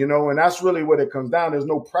 And that's really what it comes down. There's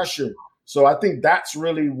no pressure. So I think that's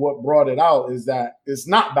really what brought it out, is that it's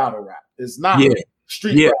not battle rap. It's not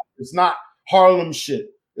street rap. It's not Harlem shit.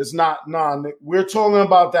 It's not, we're talking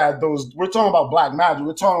about that. We're talking about black magic.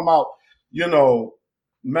 We're talking about,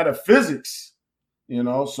 metaphysics,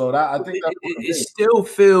 so that, I think it still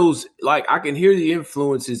feels like I can hear the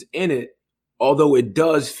influences in it, although it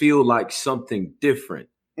does feel like something different.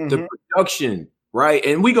 The production, right?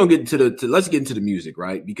 And we're gonna get into let's get into the music,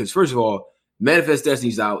 right? Because first of all, Manifest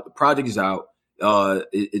Destiny's out, the project is out.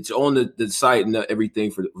 It's on the site and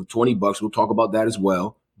everything for $20. We'll talk about that as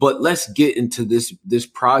well. But let's get into this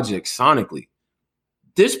project sonically.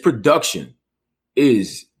 This production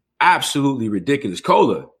is absolutely ridiculous.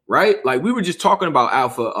 Cola, right? Like, we were just talking about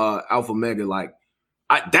Alpha Mega, like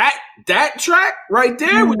that track right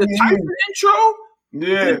there with the Tyson intro.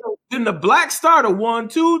 Yeah. Then the Black Star, the 1,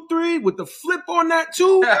 2, 3 with the flip on that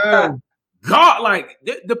too. God, like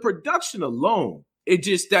the production alone, it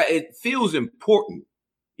just that it feels important.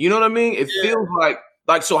 You know what I mean? It feels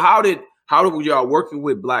like so. How did y'all working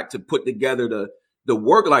with Black to put together the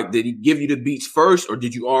work? Like, did he give you the beats first, or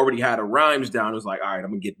did you already have the rhymes down? It was like, all right,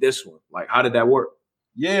 I'm gonna get this one. Like, how did that work?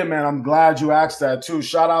 Yeah, man, I'm glad you asked that too.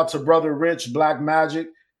 Shout out to Brother Rich, Black Magic.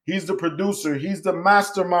 He's the producer. He's the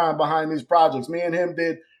mastermind behind these projects. Me and him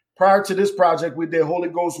did, prior to this project, we did Holy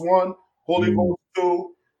Ghost 1, Holy Ghost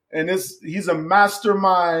 2. And he's a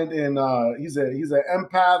mastermind, and he's an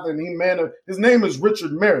empath, and his name is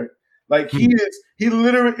Richard Merritt. Like, he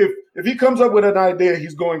literally, if he comes up with an idea,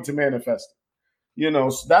 he's going to manifest it.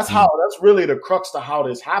 So that's really the crux to how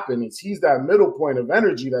this happened. He's that middle point of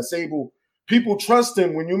energy that's able, people trust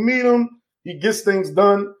him. When you meet him, he gets things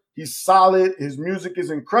done. He's solid. His music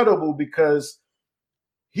is incredible because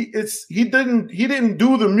he didn't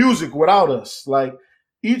do the music without us. Like,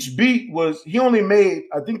 each beat he only made,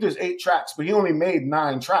 I think there's 8 tracks, but he only made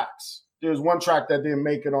 9 tracks. There's one track that didn't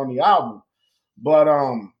make it on the album, but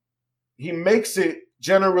he makes it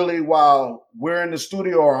generally while we're in the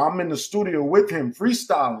studio, or I'm in the studio with him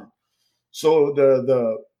freestyling. So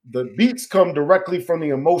the beats come directly from the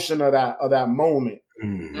emotion of that moment.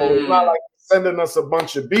 So it's not like sending us a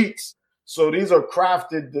bunch of beats. So these are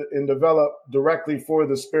crafted and developed directly for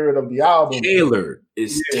the spirit of the album. Tailored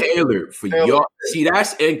for y'all. See,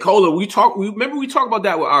 that's, and Cola, we talked about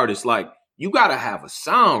that with artists. Like, you gotta have a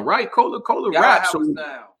sound, right? Cola rap. So, you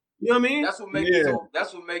know what I mean? That's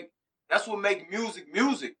what make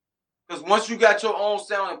music. Because once you got your own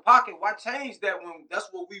sound in pocket, why change that when that's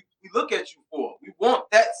what we look at you for? We want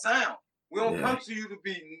that sound. We don't come to you to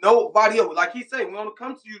be nobody else. Like he said, we don't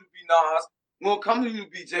come to you to be Nas. We don't come to you to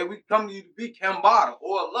be Jay. We come to you to be Kambada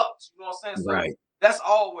or Lux. You know what I'm saying? So right. That's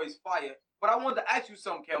always fire. But I wanted to ask you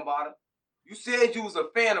something, Kambada. You said you was a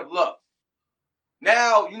fan of Lux.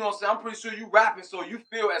 Now, you know what I'm saying? I'm pretty sure you rapping, so you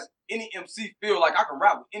feel as any MC feel like I can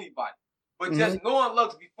rap with anybody. But just knowing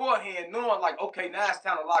Lux beforehand, knowing like, okay, now it's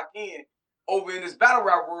time to lock in. Over in this battle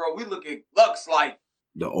rap world, we look at Lux like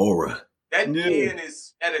the aura. That pen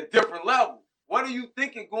is at a different level. What are you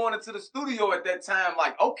thinking going into the studio at that time?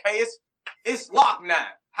 Like, okay, it's locked now.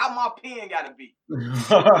 How my pen gotta be? You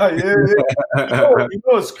know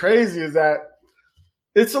what's crazy is that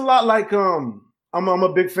it's a lot like I'm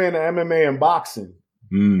a big fan of MMA and boxing.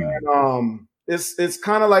 And it's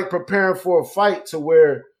kind of like preparing for a fight to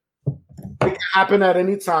where it can happen at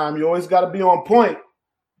any time. You always got to be on point.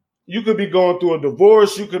 You could be going through a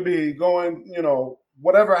divorce. You could be going,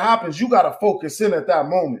 whatever happens, you got to focus in at that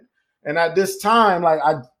moment. And at this time, like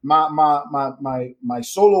my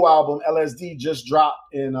solo album LSD just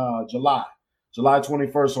dropped in July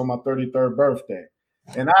 21st on my 33rd birthday,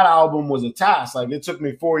 and that album was a task. Like it took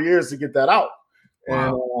me 4 years to get that out.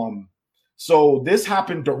 Wow. And so this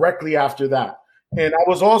happened directly after that. And I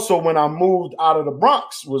was also, when I moved out of the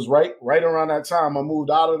Bronx, was right around that time. I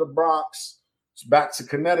moved out of the Bronx back to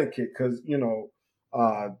Connecticut because the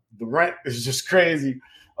rent is just crazy.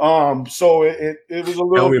 So it was a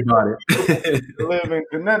little. Tell me about it. To live in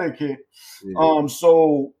Connecticut. Yeah.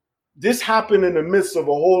 So this happened in the midst of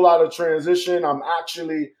a whole lot of transition. I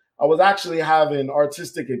was actually having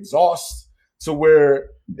artistic exhaust, to where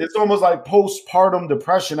it's almost like postpartum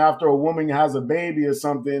depression after a woman has a baby or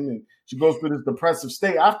something, and she goes through this depressive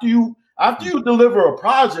state. After you deliver a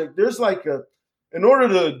project, there's like in order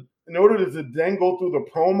to then go through the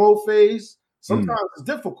promo phase, sometimes it's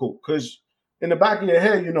difficult because in the back of your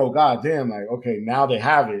head, God damn, like, okay, now they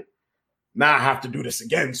have it. Now I have to do this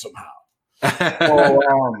again somehow. So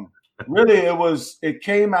really it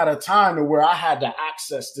came at a time to where I had to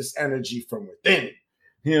access this energy from within.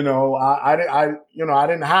 I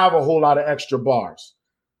didn't have a whole lot of extra bars.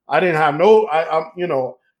 I didn't have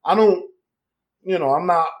I'm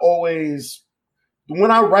not always,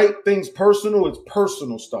 when I write things personal, it's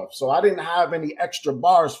personal stuff. So I didn't have any extra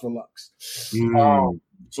bars for Lux.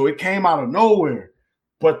 So it came out of nowhere,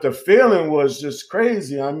 but the feeling was just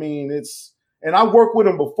crazy. I mean, and I worked with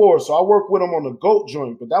him before. So I worked with him on the GOAT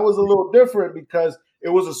joint, but that was a little different because it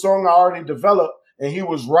was a song I already developed and he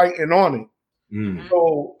was writing on it.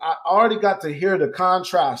 So I already got to hear the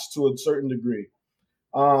contrast to a certain degree.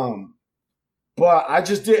 But I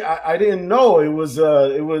just I didn't know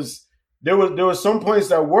there was some points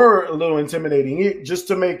that were a little intimidating. Just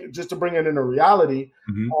to bring it into reality,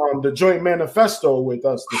 the joint manifesto with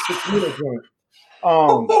us, the 6 minute joint.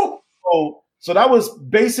 So that was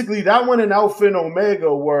basically that one, and Alpha and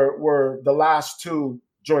Omega were the last two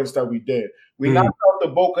joints that we did. We knocked out the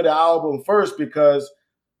bulk of the album first because,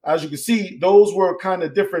 as you can see, those were kind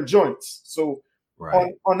of different joints. So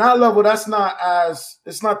on that level, it's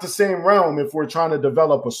not the same realm if we're trying to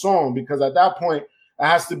develop a song, because at that point it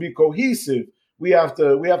has to be cohesive. We have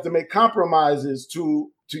to make compromises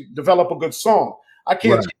to develop a good song. I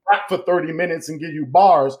can't rap for 30 minutes and give you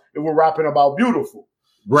bars if we're rapping about beautiful.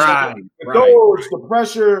 Right. So the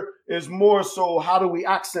pressure is more so, how do we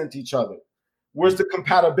accent each other? Where's the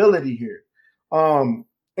compatibility here?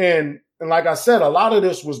 And like I said, a lot of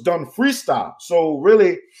this was done freestyle. So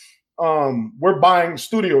really, we're buying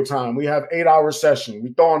studio time. We have 8-hour session.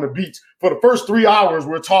 We throw on the beats. For the first 3 hours,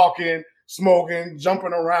 we're talking, smoking,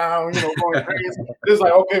 jumping around, going crazy. It's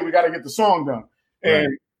like, okay, we got to get the song done.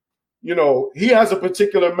 And, he has a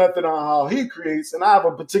particular method on how he creates, and I have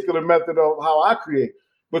a particular method of how I create.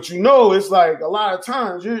 But it's like a lot of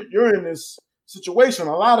times you're in this situation.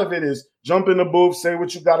 A lot of it is jump in the booth, say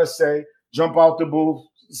what you got to say, jump out the booth,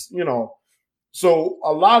 So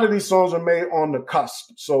a lot of these songs are made on the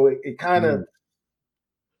cusp. So it kind of,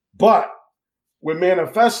 but with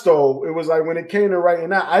Manifesto, it was like when it came to writing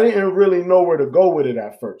that, I didn't really know where to go with it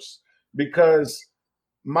at first, because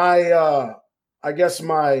my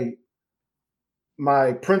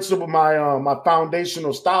principle, my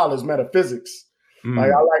foundational style is metaphysics.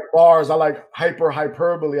 Like, I like bars, I like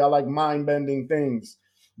hyperbole, I like mind-bending things.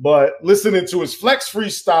 But listening to his flex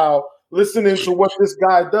freestyle, listening to what this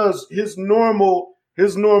guy does, his normal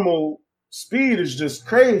speed is just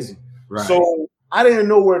crazy. Right. So I didn't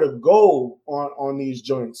know where to go on these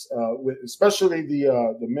joints, especially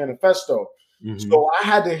the Manifesto. So I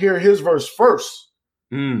had to hear his verse first.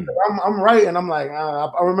 I'm writing. I'm like,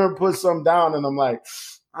 I remember putting something down, and I'm like,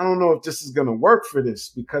 I don't know if this is gonna work for this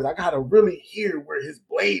because I gotta really hear where his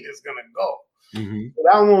blade is gonna go. Mm-hmm. So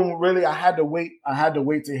that one really, I had to wait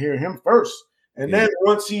to hear him first. And then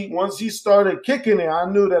once he started kicking it, I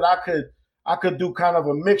knew that I could do kind of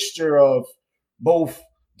a mixture of both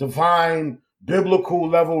divine biblical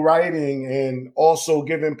level writing and also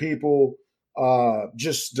giving people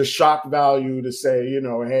just the shock value to say, you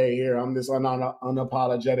know, hey, here, I'm this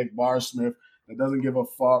unapologetic barsmith that doesn't give a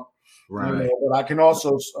fuck. Right. You know, but I can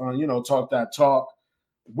also, you know, talk that talk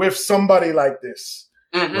with somebody like this.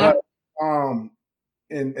 Mm-hmm. Right?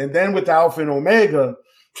 And then with the Alpha and Omega,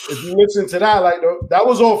 if you listen to that, like that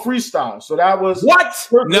was all freestyle. So that was what?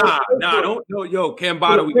 Nah, don't no, yo,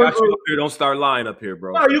 Cambada, we got you up here. Don't start lying up here,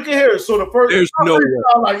 bro. No, you can hear it. So the first, there's no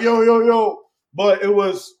freestyle, like yo, but it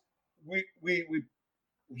was we.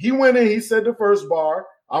 He went in, he said the first bar.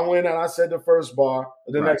 I went and I said the first bar,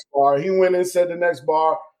 the next bar. He went and said the next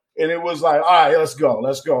bar. And it was like, all right, let's go.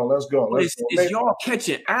 It's y'all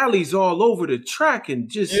catching alleys all over the track and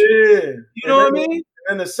just, you know what I mean?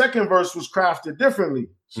 And the second verse was crafted differently.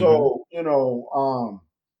 So, you know,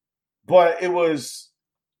 but it was,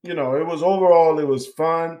 you know, it was overall, it was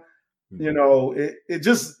fun. You know, it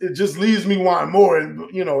just leaves me wanting more.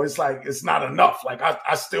 And, you know, it's like, it's not enough. Like,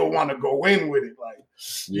 I still want to go in with it. Like,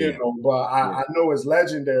 you know, but I know it's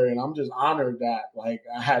legendary and I'm just honored that, like,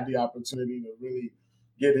 I had the opportunity to really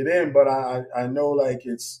get it in, but I know like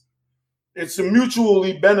it's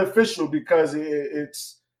mutually beneficial because it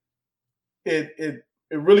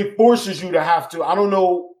really forces you to have to. I don't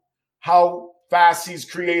know how fast he's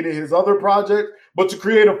created his other project, but to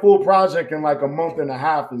create a full project in like a month and a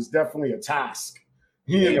half is definitely a task.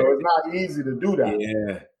 You know, it's not easy to do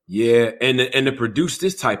that. Yeah, and to produce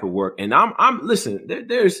this type of work, and I'm listen.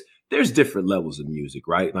 There's different levels of music,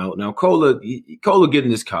 right? Now Cola get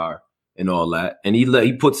in his car and all that, and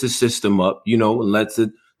he puts his system up, you know, and lets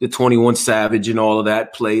the 21 Savage and all of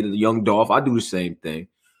that play, to the Young Dolph. I do the same thing,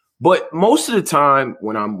 but most of the time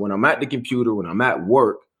when I'm at the computer, when I'm at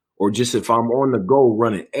work, or just if I'm on the go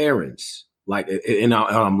running errands, like and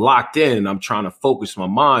I'm locked in, and I'm trying to focus my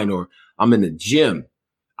mind, or I'm in the gym,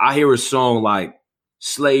 I hear a song like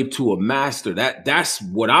 "Slave to a Master." That's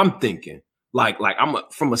what I'm thinking. Like I'm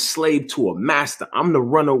from a slave to a master. I'm the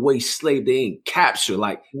runaway slave they ain't captured.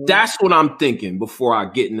 Like that's what I'm thinking before I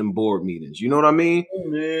get in them board meetings. You know what I mean?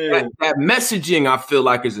 Yeah. That messaging I feel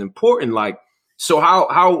like is important. Like, so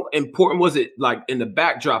how important was it, like, in the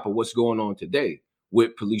backdrop of what's going on today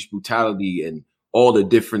with police brutality and all the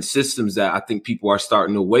different systems that I think people are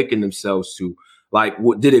starting to awaken themselves to? Like,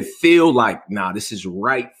 what did it feel like? Nah, this is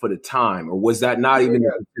right for the time, or was that not even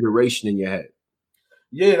a consideration in your head?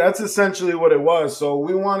 Yeah, that's essentially what it was. So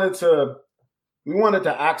we wanted to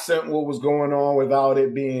accent what was going on without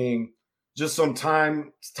it being just some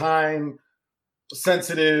time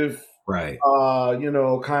sensitive, right? You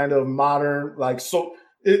know, kind of modern. Like, so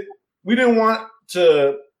we didn't want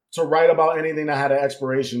to write about anything that had an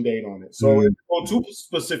expiration date on it. So if you go too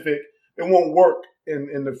specific, it won't work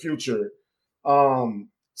in the future.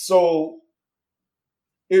 So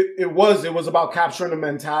it was about capturing the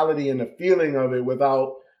mentality and the feeling of it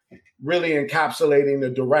without really encapsulating the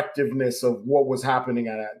directiveness of what was happening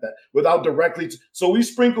at that, without directly. So we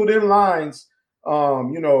sprinkled in lines,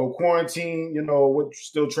 you know, quarantine, you know, what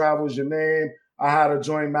still travels your name. I had a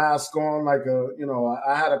joint mask on, like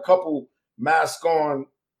I had a couple mask on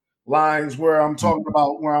lines where I'm talking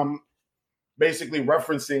about, where I'm basically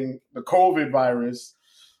referencing the COVID virus.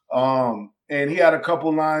 And he had a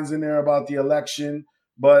couple lines in there about the election.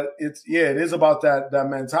 But it is about that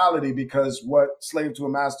mentality, because what Slave to a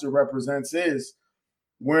Master represents is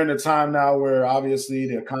we're in a time now where obviously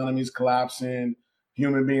the economy is collapsing,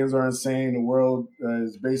 human beings are insane, the world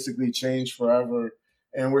is basically changed forever,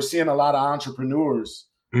 and we're seeing a lot of entrepreneurs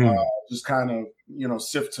just kind of, you know,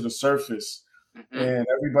 sift to the surface. And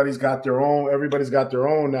everybody's got their own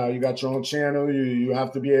now. You got your own channel. You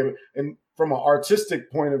have to be able, and from an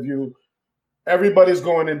artistic point of view, everybody's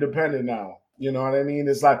going independent now. You know what I mean?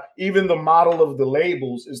 It's like even the model of the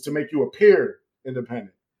labels is to make you appear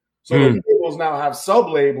independent. So the labels now have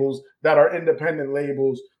sub-labels that are independent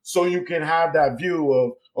labels, so you can have that view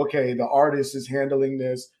of, okay, the artist is handling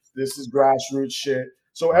this. This is grassroots shit.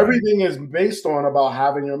 So everything is based on about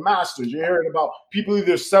having your masters. You're hearing about people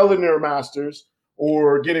either selling their masters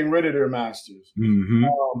or getting rid of their masters.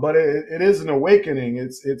 But it is an awakening.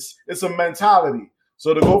 It's a mentality.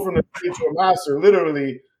 So to go from the slave to a master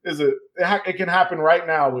literally it can happen right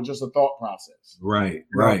now with just a thought process. Right.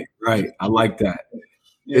 I like that.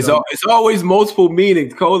 It's always multiple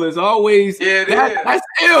meanings, Cole. It's always that's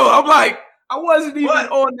ill. I'm like, I wasn't even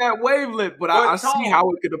on that wavelength, but I see how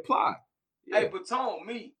it could apply. Hey, but Tone,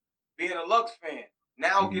 me being a Lux fan,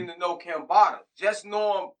 now getting to know Kambada, just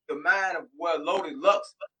knowing the mind of where Loaded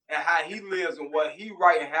Lux and how he lives and what he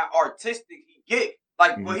write and how artistic he get.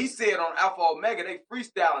 Like what he said on Alpha Omega, they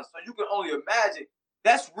freestyling, so you can only imagine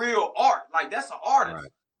that's real art. Like that's an artist.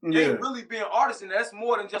 Right. They really being artists, and that's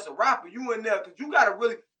more than just a rapper. You in there because you gotta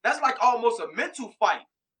really. That's like almost a mental fight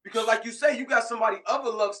because, like you say, you got somebody of a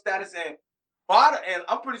Lux status and and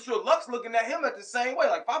I'm pretty sure Lux looking at him at the same way.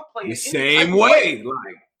 Like if I play the same way,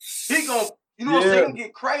 like he gonna, you know what I'm saying,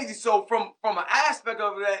 get crazy. So from an aspect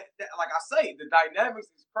of that, like I say, the dynamics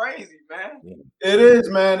is crazy, man. It is,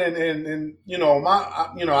 man, and you know,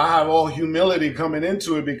 I have all humility coming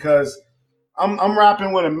into it because I'm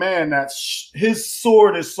rapping with a man that's his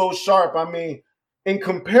sword is so sharp. I mean, in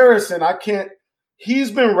comparison,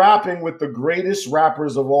 he's been rapping with the greatest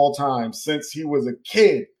rappers of all time since he was a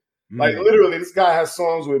kid. Like literally, this guy has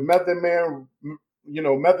songs with Method Man,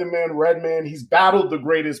 Method Man, Redman. He's battled the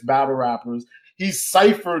greatest battle rappers. He's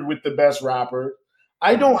ciphered with the best rapper.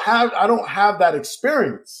 I don't have that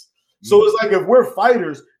experience. So it's like if we're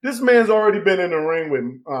fighters, this man's already been in the ring with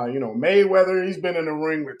Mayweather. He's been in the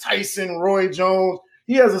ring with Tyson, Roy Jones.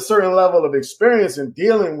 He has a certain level of experience in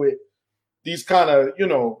dealing with these kind of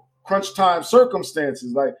crunch time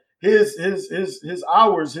circumstances. Like his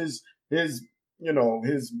hours, his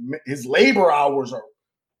labor hours are,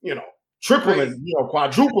 tripling,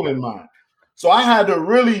 quadrupling mine. So I had to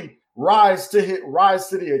really rise to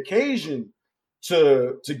the occasion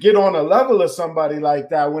to get on a level of somebody like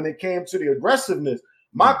that when it came to the aggressiveness.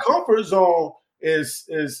 My comfort zone is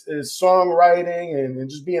songwriting and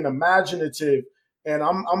just being imaginative. And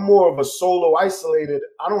I'm more of a solo isolated.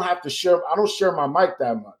 I don't share my mic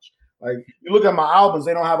that much. Like you look at my albums,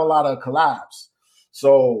 they don't have a lot of collabs.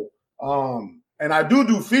 So and I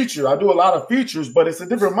do feature. I do a lot of features, but it's a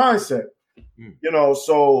different mindset,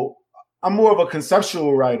 so I'm more of a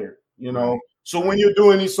conceptual writer, Right. So when you're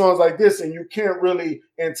doing these songs like this and you can't really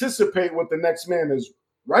anticipate what the next man is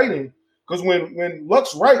writing, because when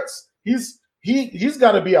Lux writes, he's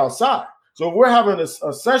got to be outside. So if we're having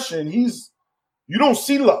a session, you don't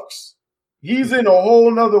see Lux. He's in a whole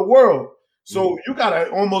nother world. So you got to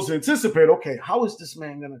almost anticipate, okay, how is this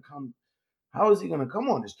man going to come? How is he going to come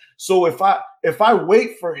on this? So if I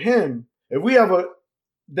wait for him,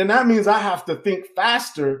 then that means I have to think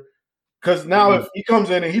faster. Because now if he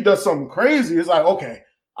comes in and he does something crazy, it's like, okay,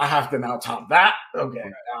 I have to now top that. Okay.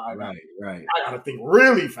 Right. I got to think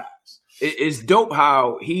really fast. It's dope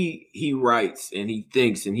how he writes and he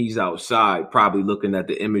thinks and he's outside probably looking at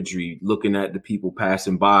the imagery, looking at the people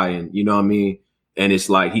passing by and you know what I mean? And it's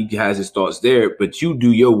like he has his thoughts there, but you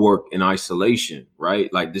do your work in isolation,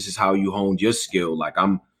 right? Like this is how you honed your skill. Like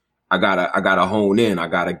I gotta hone in. I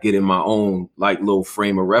gotta get in my own like little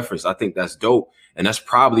frame of reference. I think that's dope. And that's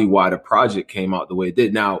probably why the project came out the way it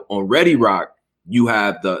did. Now on Ready Rock, you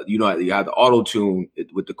have the auto tune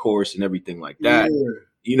with the chorus and everything like that. And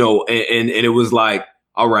it was like,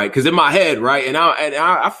 all right, because in my head, right, and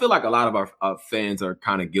I feel like a lot of our fans are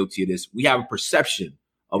kind of guilty of this. We have a perception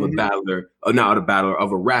of a battler, or not a battler,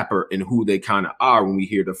 of a rapper and who they kind of are when we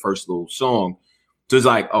hear the first little song. So it's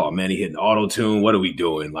like, oh man, he hitting auto tune. What are we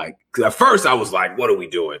doing? Like at first I was like, what are we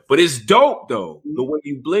doing? But it's dope though, the way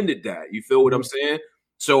you blended that. You feel what I'm saying?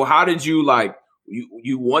 So how did you like?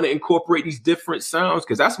 You want to incorporate these different sounds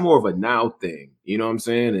because that's more of a now thing. You know what I'm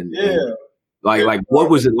saying? And like what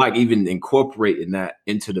was it like even incorporating that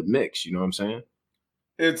into the mix? You know what I'm saying?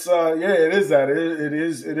 It's it is that. It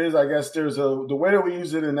is. I guess there's the way that we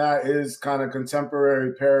use it in that is kind of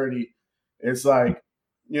contemporary parody. It's like,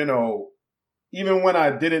 even when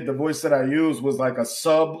I did it, the voice that I used was like a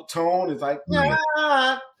sub tone. It's like,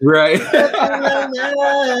 right. Like,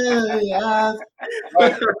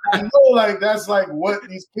 I know, like that's like what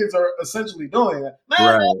these kids are essentially doing.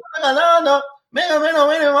 Right.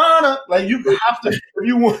 Like you have to, if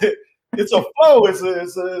you want it. It's a flow. It's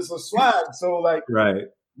a swag. So like, right.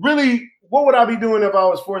 Really, what would I be doing if I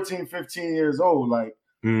was 14, 15 years old? Like,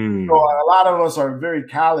 a lot of us are very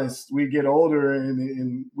callous. We get older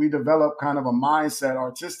and we develop kind of a mindset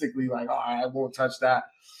artistically, like, oh, I won't touch that.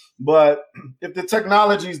 But if the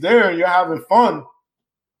technology's there and you're having fun,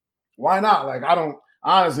 why not? Like, I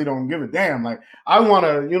honestly don't give a damn. Like, I want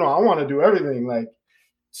to do everything. Like,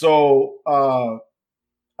 so,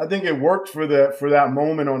 I think it worked for that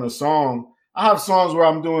moment on the song. I have songs where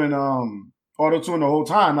I'm doing auto-tune the whole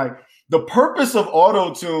time. Like the purpose of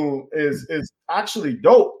auto-tune is actually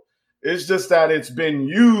dope. It's just that it's been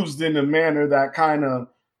used in a manner that kind of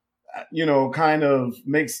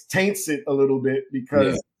taints it a little bit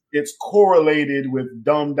because it's correlated with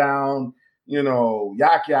dumbed down,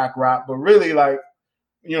 yak rap. But really, like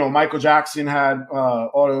you know, Michael Jackson had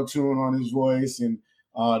auto-tune on his voice, and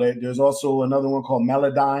there's also another one called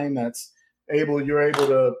Melodyne that's you're able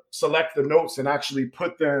to select the notes and actually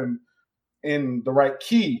put them in the right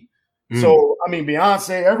key. So, I mean,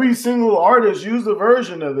 Beyonce, every single artist used a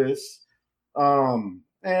version of this.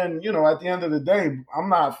 And, you know, at the end of the day, I'm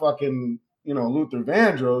not fucking, you know, Luther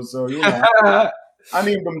Vandross. So, you know, I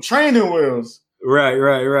need them training wheels. Right.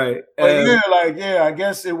 But yeah, I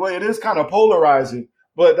guess it is kind of polarizing.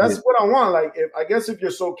 But that's what I want. Like, if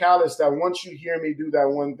you're so callous that once you hear me do that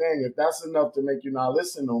one thing, if that's enough to make you not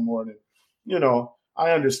listen no more, then, you know,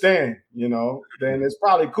 I understand, you know, then it's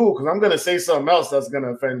probably cool because I'm going to say something else that's going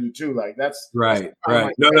to offend you too. Like that's right.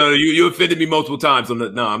 No, you offended me multiple times on the,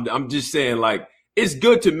 no, I'm just saying, like, it's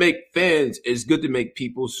good to make fans. It's good to make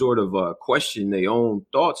people sort of question their own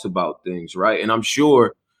thoughts about things. Right. And I'm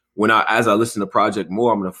sure as I listen to Project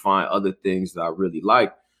more, I'm going to find other things that I really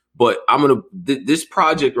like. But this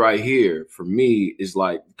project right here for me is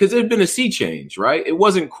like, because there's been a sea change, right? It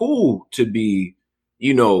wasn't cool to be,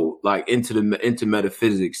 you know, like into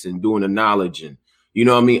metaphysics and doing the knowledge and, you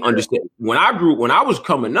know what I mean? Understand when I was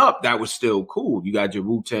coming up, that was still cool. You got your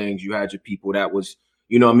Wu-Tangs, you had your people that was,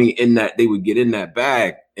 you know what I mean? In that they would get in that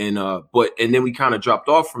bag and then we kind of dropped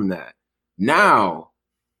off from that. Now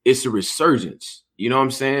it's a resurgence, you know what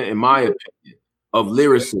I'm saying? In my opinion, of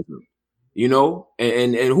lyricism, you know,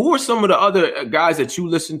 and who are some of the other guys that you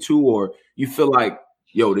listen to or you feel like,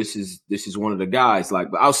 yo, this is one of the guys, like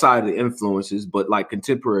outside of the influences, but like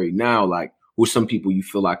contemporary now, like who are some people you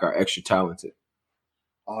feel like are extra talented?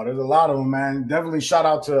 Oh, there's a lot of them, man. Definitely shout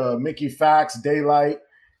out to Mickey Fax, Daylight.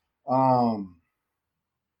 Let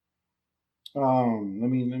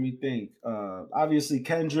me think. Obviously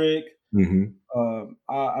Kendrick.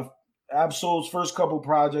 Ab-Soul's first couple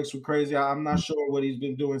projects were crazy. I'm not sure what he's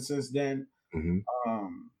been doing since then. You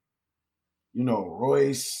know,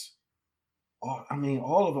 Royce. Oh, I mean,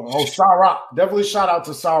 all of them. Oh, Sa-Rock. Definitely shout out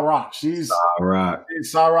to Sa-Rock.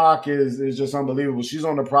 Sa-Rock is just unbelievable. She's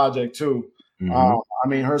on the project too. I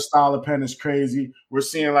mean, her style of pen is crazy. We're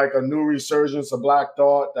seeing like a new resurgence of Black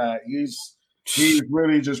Thought that he's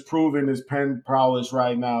really just proving his pen prowess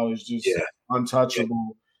right now is just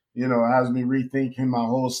untouchable. You know, it has me rethinking my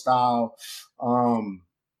whole style.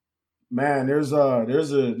 Man, there's a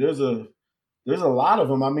lot of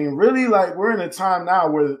them. I mean, really, like we're in a time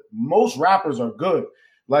now where most rappers are good.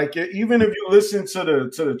 Like even if you listen to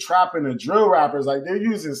the trap and the drill rappers, like they're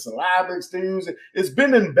using syllabics, it's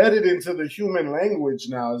been embedded into the human language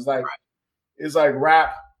now. It's like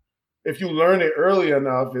rap. If you learn it early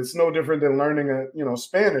enough, it's no different than learning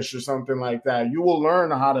Spanish or something like that. You will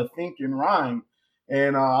learn how to think and rhyme.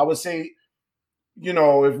 And I would say, you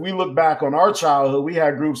know, if we look back on our childhood, we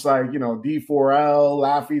had groups like, you know, D4L,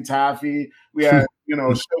 Laffy Taffy. We had, you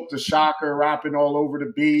know, Shook the Shocker rapping all over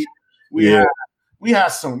the beat. I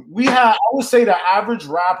would say the average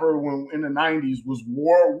rapper in the 90s was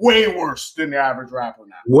way worse than the average rapper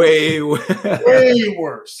now. Way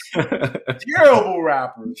worse. Terrible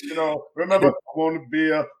rappers. You know, remember, I want to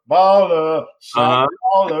be a baller,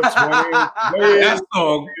 baller 20. That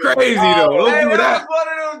song crazy though. Hey, that was one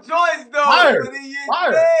of them joints though.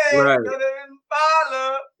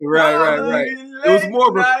 Right. It was more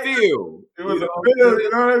of a feel. It was a feel, you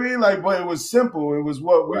know what I mean? Like, but it was simple. It was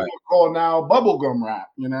what we would call now bubblegum rap.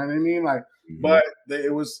 You know what I mean? Like, but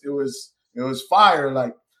it was fire.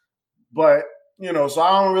 Like, but you know, so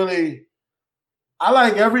I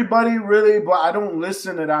like everybody really, but I don't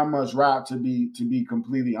listen to that much rap to be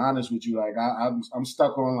completely honest with you. Like, I'm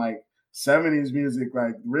stuck on like 70s music.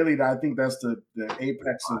 Like, really, I think that's the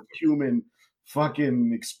apex of human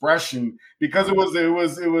fucking expression because it was the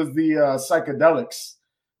psychedelics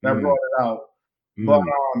that brought it out. But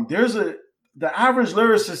the average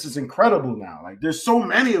lyricist is incredible now. Like there's so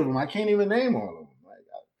many of them, I can't even name all of them. Like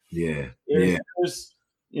there's,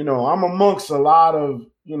 you know, I'm amongst a lot of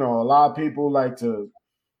people like to,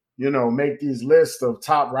 you know, make these lists of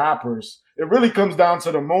top rappers. It really comes down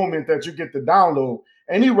to the moment that you get the download.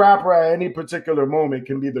 Any rapper at any particular moment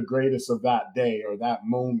can be the greatest of that day or that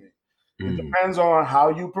moment. It depends on how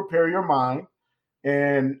you prepare your mind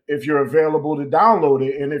and if you're available to download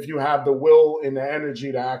it and if you have the will and the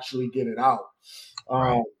energy to actually get it out.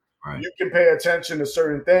 You can pay attention to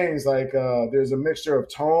certain things like there's a mixture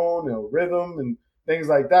of tone and rhythm and things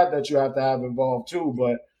like that you have to have involved too.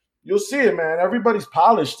 But you'll see it, man. Everybody's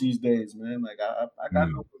polished these days, man. Like I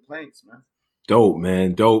got no complaints, man. Dope,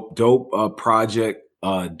 man. Dope project.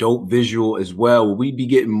 Dope visual as well. Will we be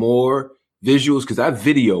getting more visuals? Because that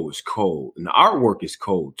video is cold and the artwork is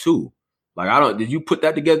cold too. Like did you put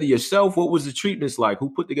that together yourself? What was the treatments like? Who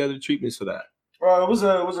put together the treatments for that? Well, it was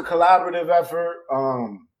a collaborative effort.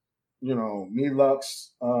 You know, me,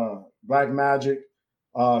 Lux, Black Magic,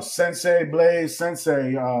 Sensei Blaze,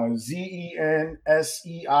 Sensei, ZENSEI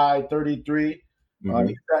 33. Mm-hmm.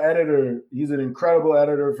 He's the editor. He's an incredible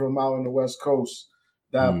editor from out in the West Coast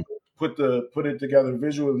that put it together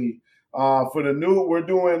visually. For the we're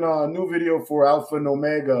doing a new video for Alpha and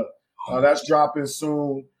Omega. That's dropping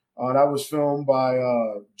soon. That was filmed by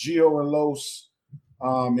Gio and Los.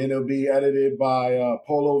 And it'll be edited by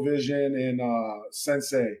Polo Vision and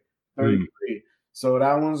Sensei 33. So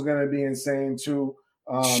that one's gonna be insane too.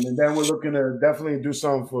 And then we're looking to definitely do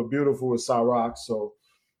something for Beautiful with Cyrock. So,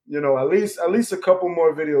 you know, at least a couple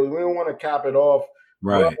more videos. We don't want to cap it off.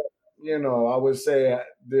 Right. But, you know, I would say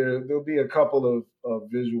there'll be a couple of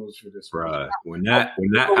visuals for this. Right. When that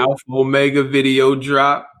Alpha Omega video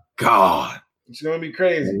drop, God, it's gonna be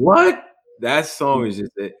crazy. What? That song is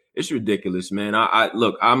just it's ridiculous, man. I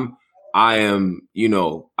am, you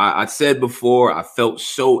know, I said before, I felt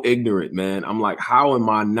so ignorant, man. I'm like, how am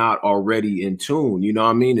I not already in tune? You know what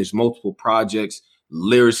I mean? There's multiple projects,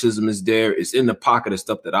 lyricism is there. It's in the pocket of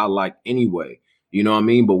stuff that I like anyway. You know what I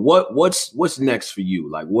mean? But what's next for you?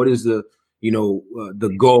 Like, what is the, you know, the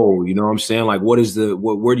goal? You know what I'm saying? Like, where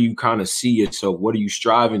do you kind of see yourself? What are you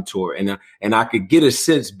striving toward? And I could get a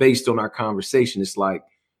sense based on our conversation. It's like,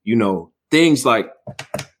 you know, things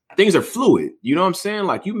are fluid. You know what I'm saying?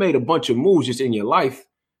 Like, you made a bunch of moves just in your life,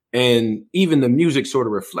 and even the music sort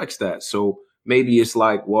of reflects that. So maybe it's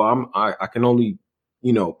like, well, I can only,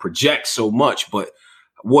 you know, project so much, but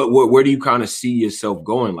where do you kind of see yourself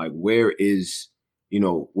going? Like, where is, you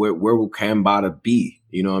know, where will Kambada be?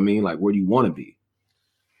 You know what I mean? Like, where do you want to be?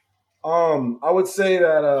 I would say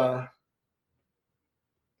that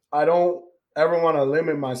I don't ever want to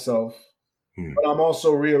limit myself. But I'm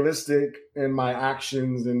also realistic in my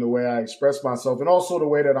actions and the way I express myself, and also the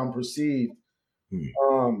way that I'm perceived.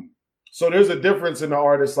 So there's a difference in an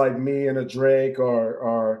artist like me and a Drake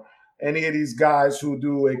or any of these guys who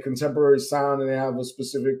do a contemporary sound and they have a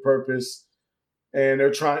specific purpose, and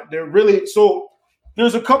so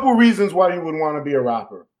there's a couple reasons why you would want to be a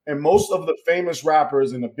rapper. And most of the famous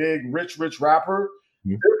rappers and a big, rich rapper,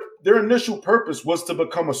 their initial purpose was to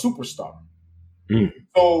become a superstar.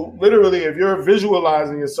 So literally, if you're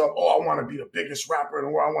visualizing yourself, oh, I want to be the biggest rapper in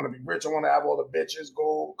the world, I want to be rich, I want to have all the bitches,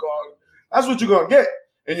 gold, cars, that's what you're going to get.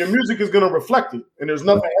 And your music is going to reflect it. And there's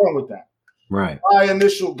nothing wrong with that. Right. My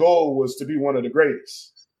initial goal was to be one of the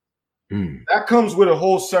greatest. That comes with a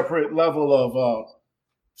whole separate level of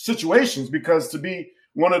situations, because to be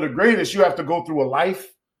one of the greatest, you have to go through a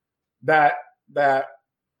life that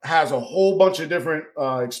has a whole bunch of different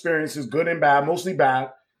experiences, good and bad, mostly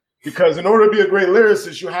bad. Because in order to be a great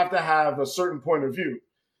lyricist, you have to have a certain point of view,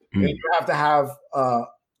 and you have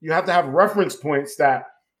to have reference points that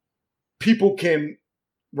people can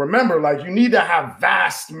remember. Like, you need to have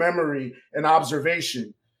vast memory and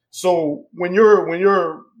observation. So when you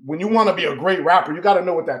want to be a great rapper, you got to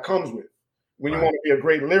know what that comes with. When you want to be a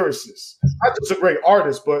great lyricist, not just a great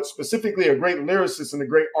artist, but specifically a great lyricist and a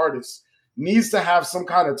great artist needs to have some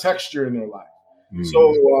kind of texture in their life.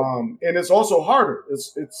 So, and it's also harder.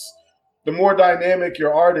 It's the more dynamic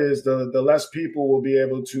your art is, the less people will be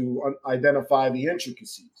able to identify the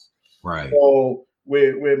intricacies. Right. So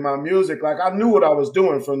with my music, like, I knew what I was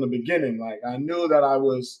doing from the beginning. Like, I knew that I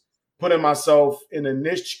was putting myself in a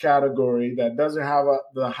niche category that doesn't have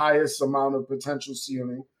the highest amount of potential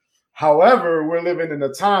ceiling. However, we're living in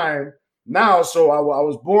a time now. So I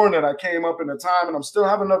was born and I came up in a time, and I'm still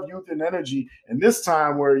have enough youth and energy in this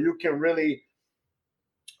time where you can really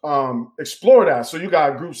explore that. So you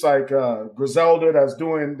got groups like Griselda that's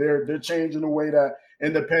doing, they're changing the way that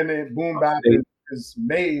independent boom bap is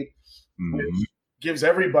made, which gives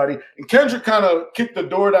everybody. And Kendrick kind of kicked the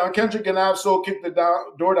door down. Kendrick and Absol kicked the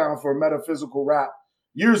door down for metaphysical rap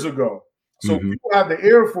years ago. So people have the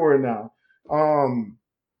ear for it now.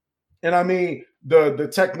 And I mean, the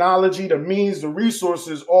technology, the means, the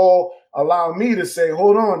resources all allow me to say,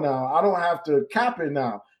 hold on now, I don't have to cap it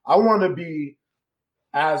now. I want to be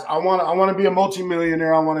I want to be a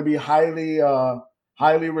multimillionaire. I want to be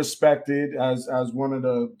highly respected as one of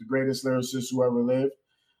the greatest lyricists who ever lived.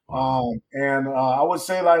 And I would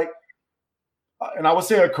say a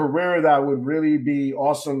career that would really be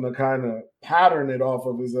awesome to kind of pattern it off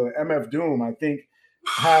of is MF Doom. I think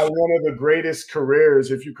had one of the greatest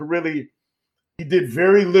careers. If you could really, he did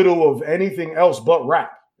very little of anything else but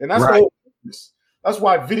rap, and that's the whole business. That's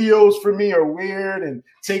why videos for me are weird, and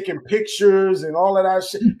taking pictures and all of that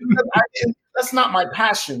shit. That's not my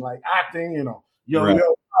passion, like acting,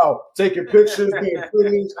 taking pictures, being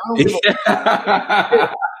pretty. I don't give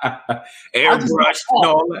a airbrush and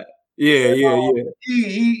all that.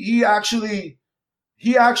 He actually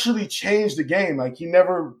changed the game. Like, he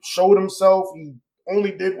never showed himself. He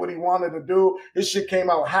only did what he wanted to do. His shit came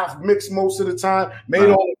out half mixed most of the time, made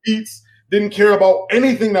all the beats, didn't care about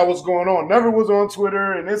anything that was going on, never was on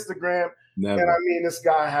Twitter and Instagram. Never. And I mean, this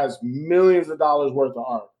guy has millions of dollars worth of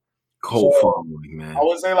art. Cold following, man. I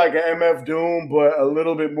would say like an MF Doom, but a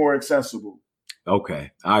little bit more accessible. Okay,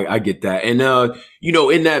 I get that, and you know,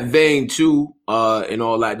 in that vein too, and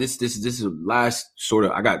all that. This is last sort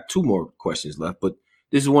of. I got 2 more questions left, but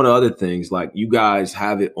this is one of the other things. Like, you guys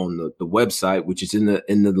have it on the website, which is in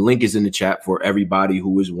the link is in the chat for everybody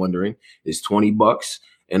who is wondering. It's $20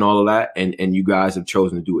 and all of that, and you guys have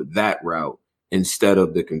chosen to do it that route instead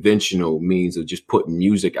of the conventional means of just putting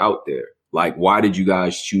music out there. Like, why did you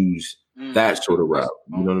guys choose that sort of route?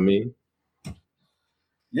 You know what I mean?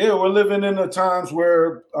 Yeah, we're living in the times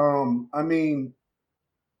where, I mean,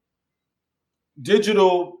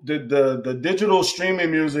 digital, the digital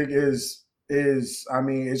streaming music is, I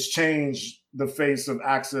mean, it's changed the face of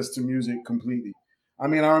access to music completely. I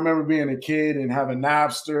mean, I remember being a kid and having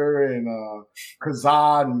Napster and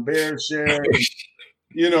Kazaa and BearShare. And,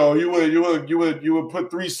 you know, you would put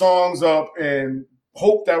 3 songs up and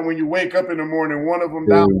hope that when you wake up in the morning, one of them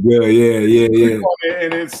down. Yeah.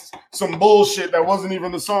 And it's some bullshit that wasn't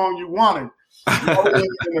even the song you wanted. We're living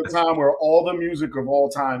in a time where all the music of all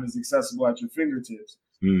time is accessible at your fingertips.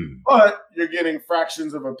 But you're getting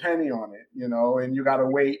fractions of a penny on it, you know, and you got to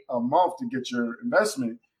wait a month to get your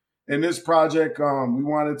investment. In this project, we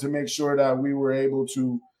wanted to make sure that we were able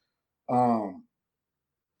to,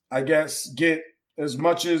 I guess, get as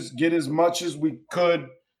much as we could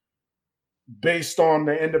based on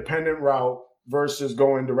the independent route versus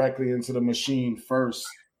going directly into the machine first,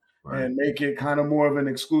 and make it kind of more of an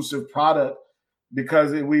exclusive product,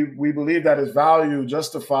 because we believe that its value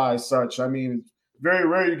justifies such. I mean, very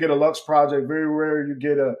rare you get a Lux project, very rare you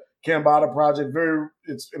get a Cambada project,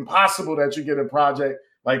 it's impossible that you get a project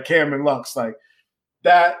like Cam and Lux. Like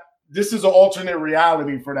that, this is an alternate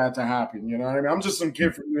reality for that to happen. You know what I mean? I'm just some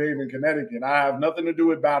kid from New Haven, Connecticut. I have nothing to do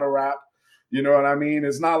with battle rap. You know what I mean?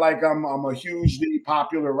 It's not like I'm a hugely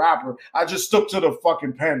popular rapper. I just stuck to the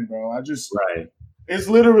fucking pen, bro. It's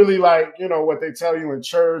literally like, you know, what they tell you in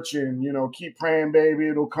church, and, you know, keep praying, baby,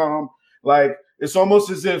 it'll come. Like, it's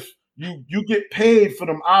almost as if you get paid for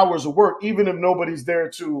them hours of work, even if nobody's there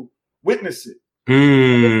to witness it.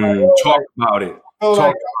 Talk about it.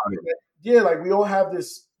 Yeah, like, we all have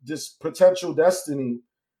this potential destiny.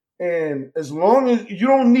 And as long as you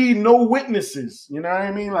don't need no witnesses, you know what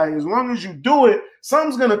I mean? Like, as long as you do it,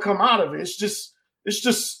 something's going to come out of it. It's just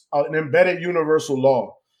an embedded universal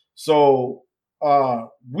law. So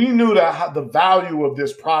we knew that the value of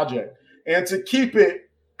this project, and to keep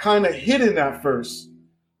it kind of hidden at first,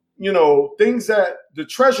 you know, things that the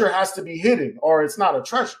treasure has to be hidden or it's not a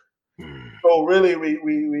treasure. So really,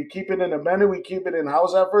 we keep it independent, we keep it in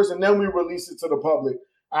house at first, and then we release it to the public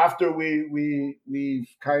after we've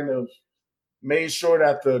kind of made sure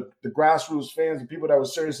that the grassroots fans, the people that were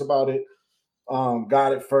serious about it,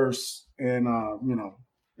 got it first. And you know,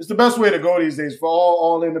 it's the best way to go these days for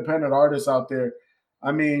all independent artists out there.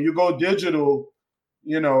 I mean, you go digital,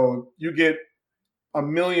 you know, you get 1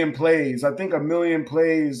 million plays. I think 1 million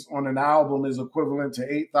plays on an album is equivalent to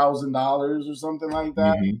 $8,000 or something like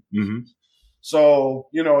that. So,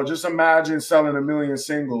 you know, just imagine selling 1 million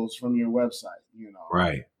singles from your website, you know.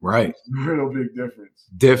 Right. It's a real big difference.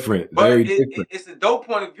 Very different. It's a dope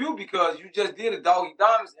point of view, because you just did a Doggy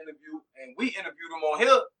Diamonds interview, and we interviewed him on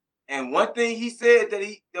here. And one thing he said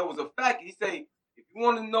that was a fact. He said, if you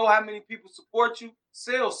want to know how many people support you,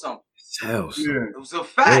 sell something. It was a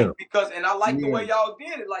fact, because, and I like the way y'all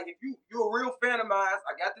did it. Like, if you're a real fan of mine,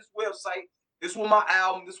 I got this website, this was my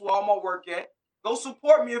album, this is where all my work at. Go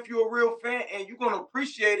support me if you're a real fan, and you're going to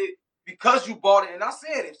appreciate it because you bought it. And I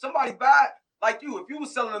said, if somebody buy it, like you, if you were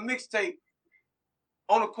selling a mixtape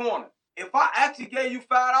on the corner, if I actually gave you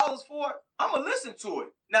 $5 for it, I'm going to listen to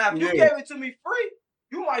it. Now, if you gave it to me free,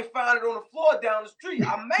 you might find it on the floor down the street.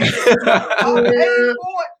 I made it. If I paid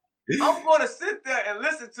for it, I'm going to sit there and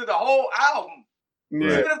listen to the whole album. Even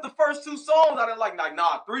if the first 2 songs I didn't like,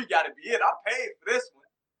 nah, 3 got to be it. I paid for this one.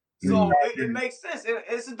 So it makes sense.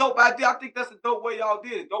 It's a dope idea. I think that's a dope way y'all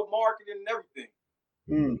did it. Dope marketing and everything.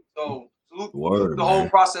 So salute the whole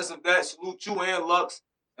process of that. Salute you and Lux.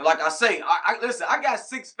 And like I say, listen, I got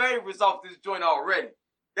 6 favorites off this joint already.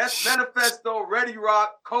 That's Manifesto, Ready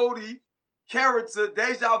Rock, Cody, Character,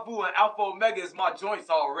 Deja Vu, and Alpha Omega is my joints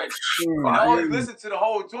already. I only listen to the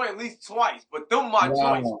whole joint at least twice, but them my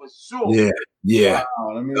joints for sure. Yeah.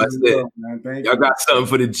 Wow, that's it. Man. Y'all got something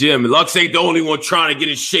for the gym. Lux ain't the only one trying to get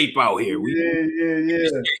in shape out here.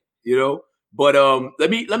 you know. But let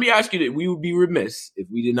me ask you that. We would be remiss if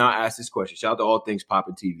we did not ask this question. Shout out to All Things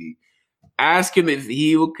Poppin' TV. Ask him if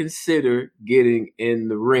he will consider getting in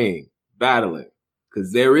the ring, battling.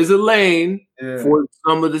 Because there is a lane for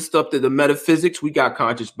some of the stuff that the metaphysics. We got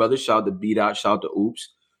conscious brothers. Shout out to Beat Out, shout out to Oops.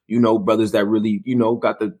 You know, brothers that really, you know,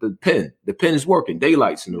 got the pen. The pen is working.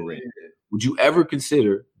 Daylight's in the ring. Would you ever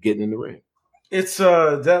consider getting in the ring? It's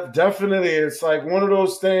definitely, it's like one of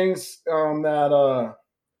those things that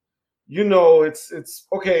you know, it's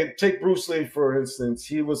okay. Take Bruce Lee, for instance.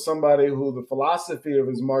 He was somebody who the philosophy of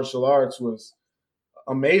his martial arts was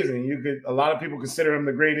amazing. A lot of people consider him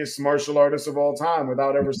the greatest martial artist of all time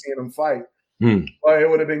without ever seeing him fight. But it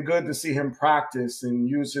would have been good to see him practice and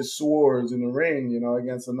use his swords in the ring, you know,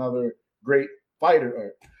 against another great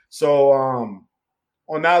fighter. So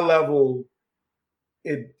on that level,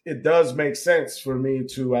 it does make sense for me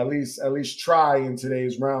to at least try in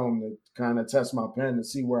today's realm to kind of test my pen to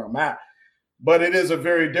see where I'm at. But it is a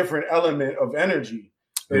very different element of energy.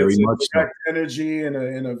 Very much so. Energy in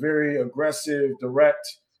a very aggressive, direct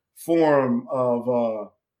form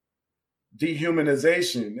of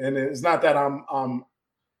dehumanization. And it's not that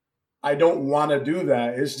I don't want to do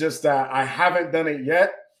that. It's just that I haven't done it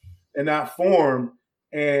yet in that form.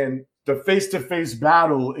 And the face-to-face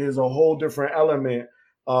battle is a whole different element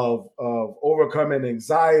of overcoming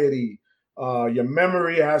anxiety. Your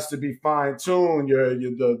memory has to be fine-tuned. Your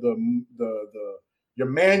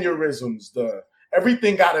mannerisms,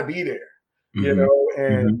 everything got to be there, you know.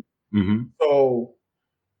 And so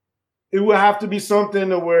it would have to be something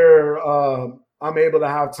to where I'm able to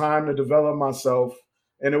have time to develop myself,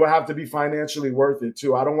 and it would have to be financially worth it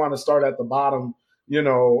too. I don't want to start at the bottom. You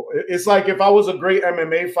know, it's like if I was a great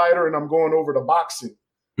MMA fighter and I'm going over to boxing,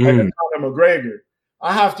 like Conor McGregor,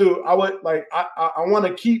 I want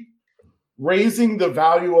to keep raising the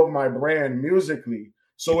value of my brand musically.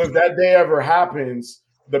 So if that day ever happens,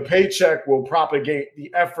 the paycheck will propagate the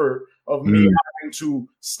effort of me having to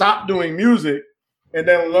stop doing music and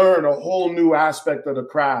then learn a whole new aspect of the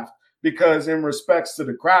craft. Because in respects to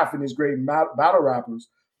the craft and these great battle rappers,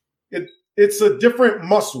 it's a different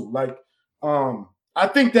muscle. Like, I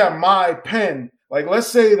think that my pen, like, let's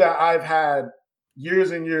say that I've had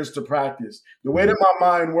years and years to practice. The way that my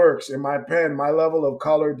mind works and my pen, my level of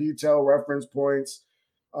color, detail, reference points,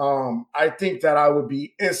 I think that I would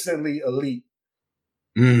be instantly elite.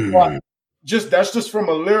 But that's just from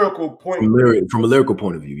a lyrical point. From a lyrical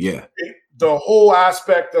point of view, yeah. The whole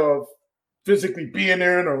aspect of physically being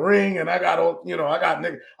there in the ring, and I got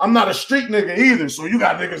niggas. I'm not a street nigga either, so you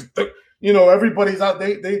got niggas. You know, everybody's out.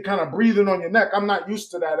 They kind of breathing on your neck. I'm not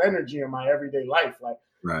used to that energy in my everyday life. Like,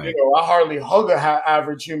 you know, I hardly hug a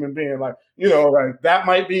average human being. Like, you know, like that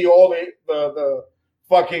might be all the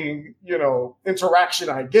fucking, you know, interaction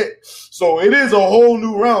I get. So it is a whole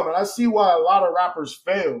new realm, and I see why a lot of rappers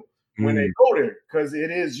fail when they go there, because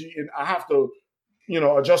it is. And I have to, you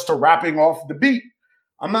know, adjust to rapping off the beat.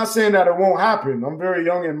 I'm not saying that it won't happen. I'm very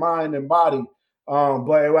young in mind and body,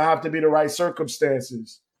 but it would have to be the right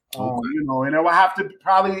circumstances. You know, and it would have to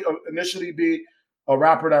probably initially be a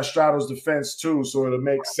rapper that straddles the fence too, so it'll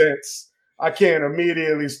make sense. I can't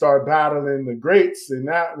immediately start battling the greats in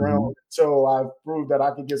that realm until I've proved that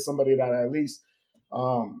I could get somebody that at least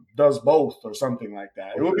does both or something like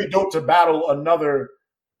that. It would be dope to battle another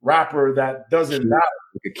rapper that doesn't battle.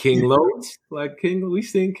 Like King Los, we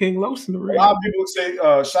seen King Los in the ring. A lot of people say,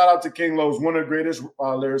 shout out to King Los, one of the greatest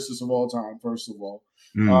lyricists of all time, first of all.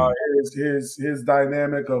 His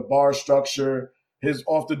dynamic of bar structure, his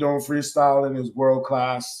off the dome freestyling is world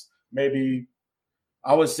class. Maybe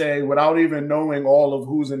I would say, without even knowing all of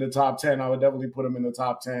who's in the top 10, I would definitely put him in the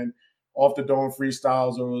top 10. Off the dome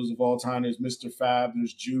freestyles of all time. There's Mr. Fab,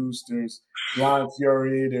 there's Juice, there's Blind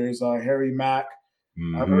Fury, there's Harry Mack.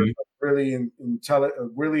 I've heard really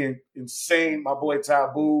really insane. My boy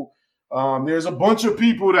Taboo. There's a bunch of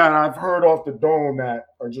people that I've heard off the dome that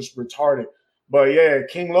are just retarded. But yeah,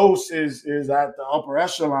 King Los is at the upper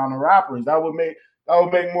echelon of rappers. That would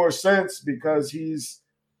make more sense because he's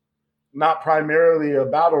not primarily a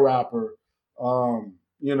battle rapper.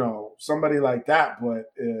 You know, somebody like that. But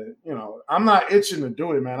you know, I'm not itching to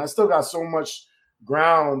do it, man. I still got so much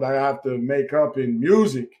ground I have to make up in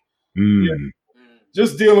music. Yeah.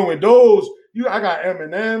 Just dealing with those, I got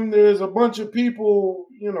Eminem. There's a bunch of people,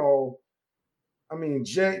 you know. I mean,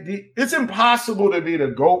 it's impossible to be the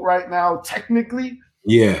GOAT right now, technically.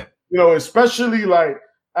 Yeah. You know, especially like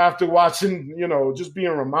after watching, you know, just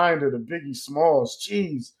being reminded of Biggie Smalls,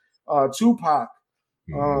 Cheese, Tupac.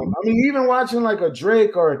 I mean, even watching like a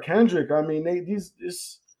Drake or a Kendrick. I mean, there's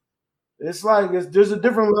a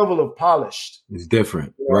different level of polished. It's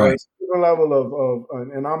different, right? different level of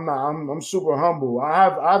and I'm super humble. I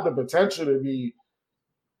have the potential to be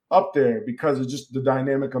up there because of just the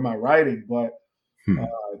dynamic of my writing, but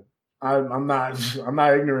I'm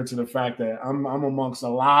not ignorant to the fact that I'm amongst a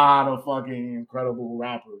lot of fucking incredible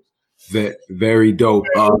rappers. Very dope.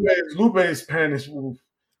 Lupe's pen is Lupe,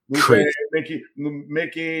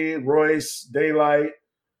 Mickey, Royce, Daylight.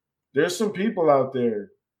 There's some people out there.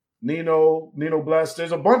 Nino Bless.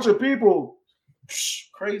 There's a bunch of people.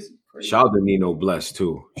 Crazy. Shout out to Nino Bless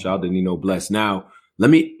too. Shout out to Nino Bless. Now, let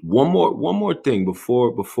me one more thing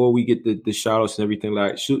before we get the shout outs and everything.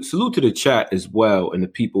 Like, salute to the chat as well and the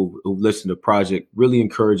people who listen to Project. Really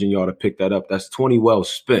encouraging y'all to pick that up. That's 20 well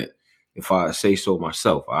spent, if I say so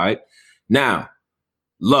myself. All right. Now,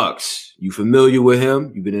 Lux, you familiar with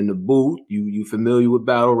him? You've been in the booth. You familiar with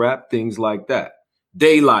battle rap, things like that.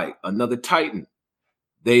 Daylight, another Titan.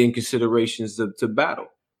 They in considerations to battle.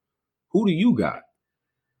 Who do you got?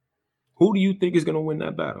 Who do you think is going to win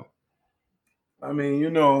that battle? I mean,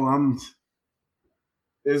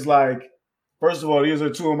 it's like, first of all, these are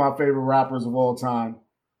two of my favorite rappers of all time.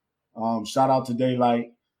 Shout out to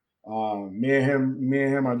Daylight. Me and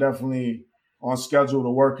him are definitely on schedule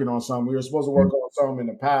to working on something. We were supposed to work on something in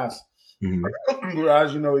the past. Mm-hmm.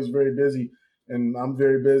 As you know, he's very busy and I'm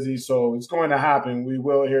very busy. So it's going to happen. We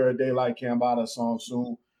will hear a Daylight Cambada song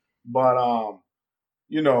soon. But,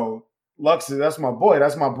 Lux, that's my boy.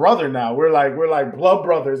 That's my brother now. We're like blood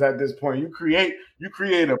brothers at this point. You create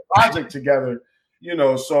a project together,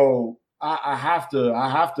 so I have to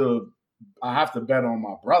bet on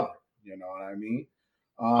my brother. You know what I mean?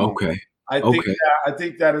 Okay. I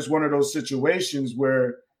think that is one of those situations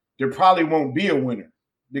where there probably won't be a winner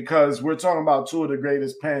because we're talking about two of the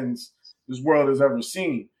greatest pens this world has ever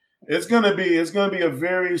seen. It's gonna be a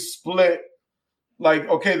very split. Like,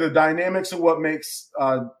 okay, the dynamics of what makes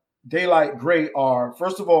Daylight great are,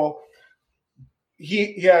 first of all,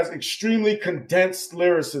 he has extremely condensed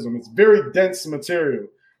lyricism. It's very dense material.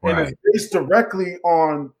 Right. And it's based directly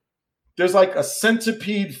on, there's like a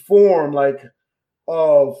centipede form, like,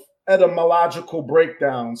 of etymological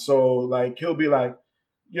breakdown. So, like, he'll be like,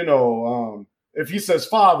 if he says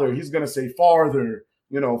father, he's gonna say farther.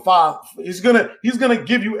 He's gonna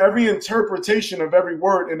give you every interpretation of every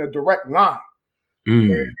word in a direct line.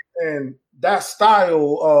 And that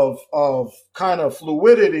style of kind of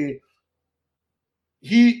fluidity,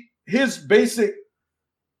 his basic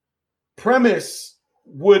premise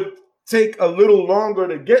would take a little longer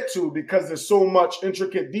to get to because there's so much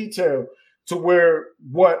intricate detail, to where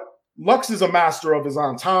what Lux is a master of is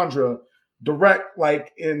entendre, direct,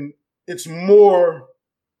 like, in it's more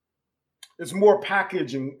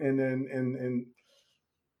packaging, and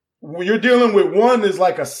when you're dealing with one is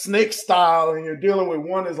like a snake style, and you're dealing with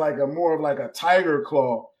one is like more of like a tiger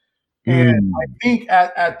claw. And I think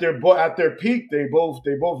at their peak, they both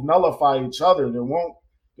nullify each other. There won't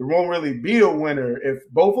really be a winner if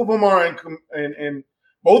both of them are in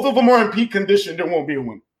peak condition. There won't be a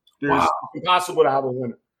winner. It's impossible to have a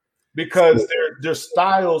winner because their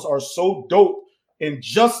styles are so dope and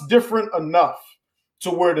just different enough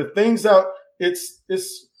to where the things that it's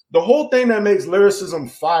the whole thing that makes lyricism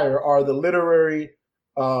fire are the literary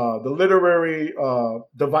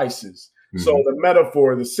devices. Mm-hmm. So the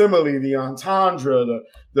metaphor, the simile, the entendre,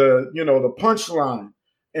 the punchline,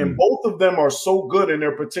 and both of them are so good in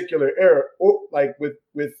their particular era. Like with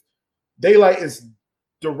Daylight is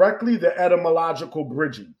directly the etymological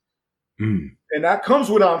bridging, and that comes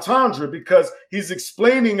with entendre because he's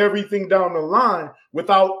explaining everything down the line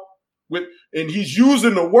and he's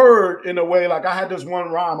using the word in a way, like I had this one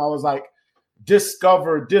rhyme. I was like,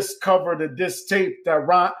 discover the disc tape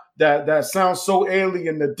that sounds so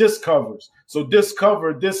alien, the disc covers. So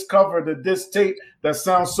discover the disc tape that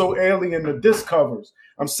sounds so alien, the disc covers.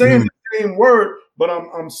 I'm saying the same word, but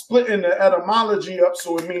I'm splitting the etymology up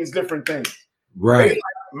so it means different things. Right. They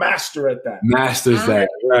master at that. Masters that.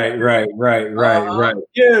 Right.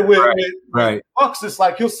 Yeah, with Lux, it's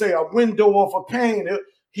like he'll say a window of a pane.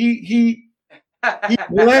 He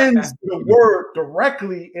blends the word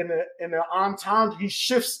directly in an entendre. He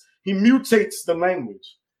mutates the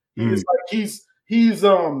language. He's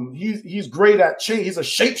great at change. He's a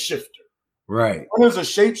shapeshifter. Right. One is a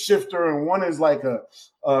shapeshifter, and one is like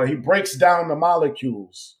he breaks down the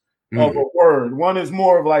molecules of a word. One is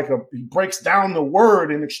more of like he breaks down the word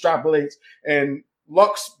and extrapolates. And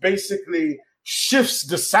Lux basically shifts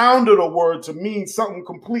the sound of the word to mean something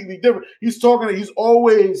completely different. He's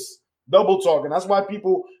always double talking. That's why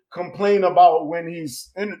people complain about when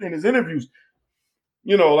he's in his interviews.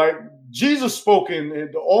 Like Jesus spoke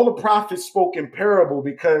all the prophets spoke in parable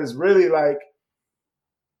because really, like,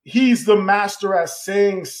 he's the master at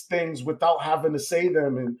saying things without having to say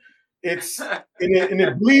them, and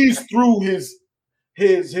it bleeds through his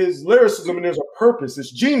lyricism, and there's a purpose.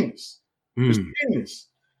 It's genius. It's genius.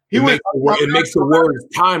 It makes the words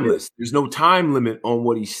timeless. There's no time limit on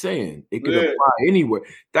what he's saying. It can apply anywhere.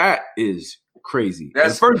 That is crazy.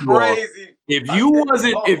 That's first crazy. Of all,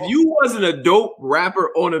 if you wasn't a dope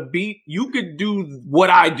rapper on a beat, you could do what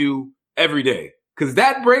I do every day. Because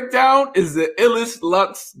that breakdown is the illest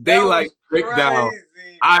Lux Daylight breakdown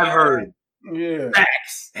I've heard. Yeah.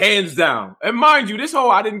 Facts, hands down. And mind you, this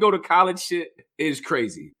whole I didn't go to college shit is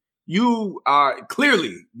crazy. You are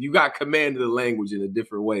clearly you got command of the language in a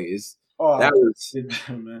different way. Man.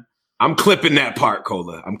 I'm clipping that part,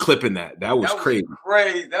 Cola. I'm clipping that. That was crazy.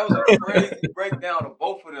 That was a crazy breakdown of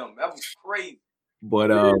both of them. That was crazy.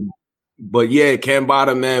 But yeah,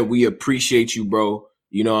 Cambada, man, we appreciate you, bro.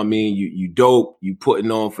 You know what I mean? You dope. You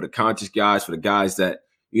putting on for the conscious guys, for the guys that,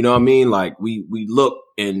 you know what I mean? Like we look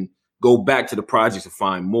and go back to the projects to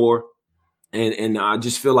find more. And I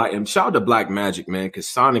just feel like, and shout out to Black Magic, man, because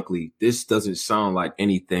sonically, this doesn't sound like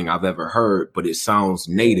anything I've ever heard, but it sounds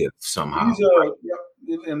native somehow.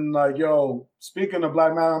 And like, yo, speaking of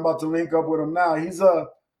Black Magic, I'm about to link up with him now.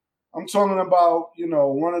 I'm talking about, you know,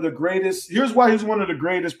 one of the greatest. Here's why he's one of the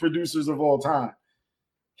greatest producers of all time.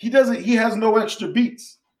 He has no extra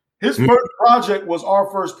beats. His first project was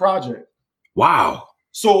our first project. Wow.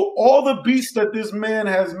 So all the beats that this man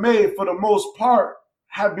has made, for the most part,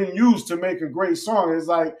 have been used to make a great song. It's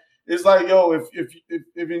like, yo, if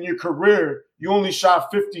in your career you only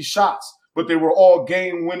shot 50 shots, but they were all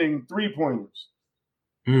game-winning 3-pointers.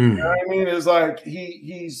 You know what I mean? It's like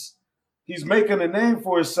he's making a name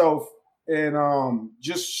for himself, and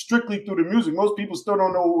just strictly through the music. Most people still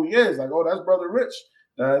don't know who he is. Like, oh, that's Brother Rich.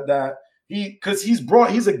 Because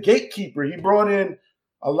he's a gatekeeper. He brought in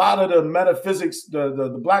a lot of the metaphysics,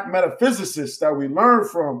 the Black metaphysicists that we learned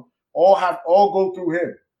from. All go through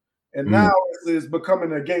him, and now it's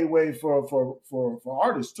becoming a gateway for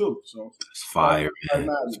artists too. So it's fire, man.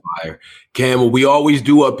 It's fire. Cam, what we always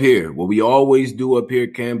do up here,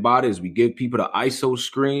 Cambada, is we give people the ISO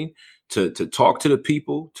screen to talk to the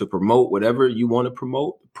people, to promote whatever you want to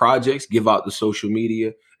promote, projects, give out the social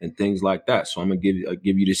media and things like that. So I'm gonna give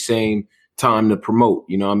you the same time to promote.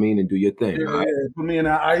 You know what I mean, and do your thing. Yeah, right? Put me in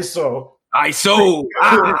that ISO.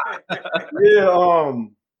 Yeah.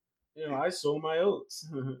 You know, I sold my oats.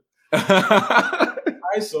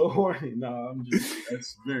 I so horny. No,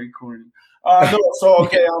 that's very corny. I'm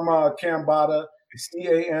Cambada,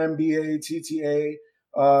 CAMBATTA.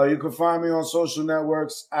 You can find me on social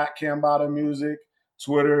networks at Cambada Music,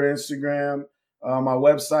 Twitter, Instagram. My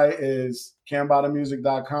website is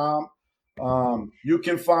cambadamusic.com. You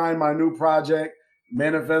can find my new project,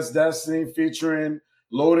 Manifest Destiny, featuring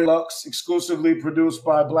Loaded Lux, exclusively produced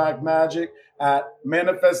by Black Magic, at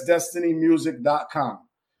manifestdestinymusic.com.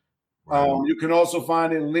 You can also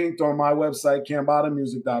find it linked on my website,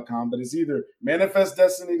 cambadamusic.com, but it's either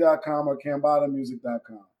manifestdestiny.com or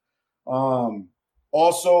cambadamusic.com.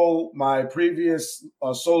 Also, my previous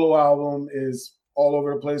solo album is all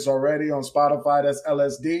over the place already on Spotify. That's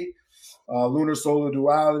LSD, Lunar Solar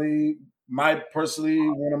Duality. Personally,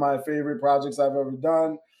 one of my favorite projects I've ever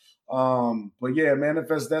done. But yeah,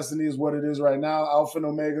 Manifest Destiny is what it is right now. Alpha and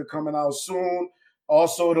Omega coming out soon.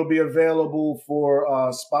 Also, it'll be available for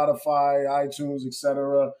Spotify, iTunes,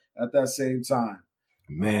 etc. at that same time.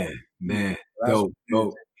 Man.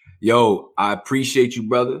 Yo, I appreciate you,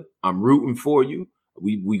 brother. I'm rooting for you.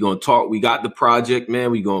 We gonna talk. We got the project,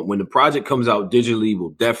 man. When the project comes out digitally,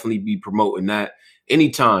 we'll definitely be promoting that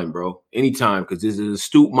anytime, bro. Anytime, because this is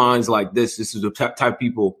astute minds like this. This is the type of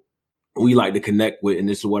people we like to connect with, and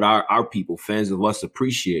this is what our people, fans of us,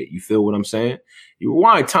 appreciate. You feel what I'm saying? You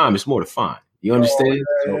rewind time, it's more to find. You understand?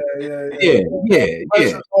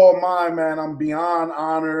 It's all mine, man. I'm beyond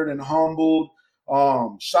honored and humbled.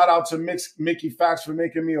 Shout out to Mickey Fax for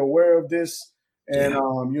making me aware of this, and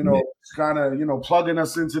kind of plugging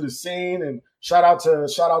us into the scene. And shout out to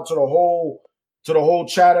the whole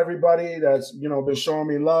chat, everybody that's been showing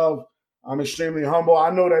me love. I'm extremely humble.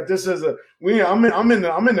 I know that this is I'm in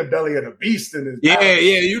the belly of the beast in this.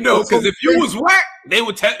 Because if you was whack, they'd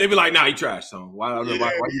be like, nah, he trash. So why you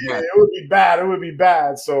it would be bad. It would be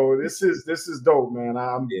bad. So this is dope, man.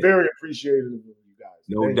 I'm very appreciative of you guys.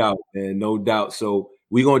 No doubt, man. No doubt. So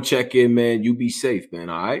we gonna check in, man. You be safe, man.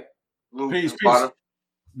 All right. Peace.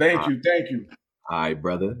 Thank you. All right,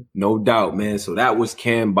 brother. No doubt, man. So that was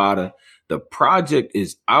Cambada. The project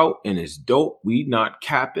is out and it's dope. We not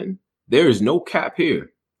capping. There is no cap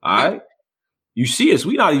here. All right. You see us.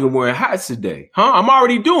 We not even wearing hats today. Huh? I'm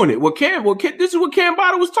already doing it. This is what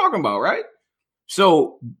Cambada was talking about, right?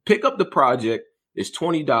 So pick up the project. It's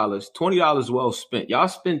 $20. $20 well spent. Y'all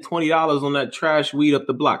spend $20 on that trash weed up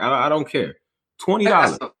the block. I don't care. $20.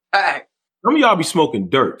 That's a fact. Some of y'all be smoking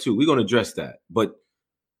dirt too. We're gonna address that. But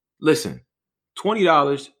listen,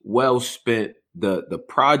 $20 well spent. The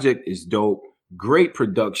project is dope. Great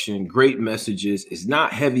production, great messages. It's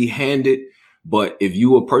not heavy-handed, but if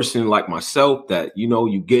you a person like myself that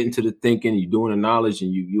you get into the thinking, you're doing the knowledge,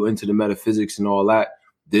 and you into the metaphysics and all that,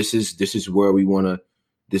 this is where we wanna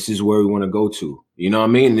go to. You know what I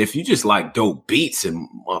mean? And if you just like dope beats and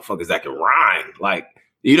motherfuckers that can rhyme, like,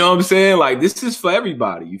 you know what I'm saying? Like, this is for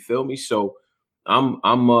everybody. You feel me? So I'm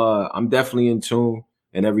definitely in tune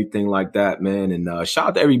and everything like that, man. And shout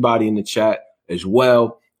out to everybody in the chat as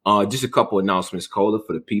well. Just a couple announcements, Cola,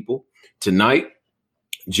 for the people. Tonight,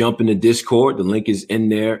 jump in the Discord. The link is in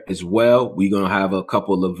there as well. We're going to have a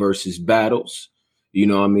couple of versus battles. You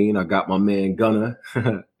know what I mean? I got my man Gunna.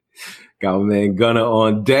 Got my man Gunna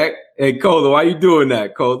on deck. Hey, Cola, why you doing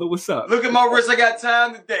that, Cola? What's up? Look at my wrist. I got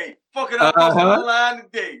time today. Fuck it up on the line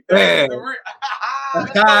today. Yeah.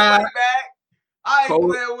 Let's go, Moneybagg. I ain't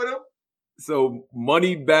playing with him. So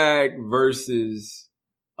Moneybagg versus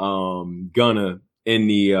Gunna in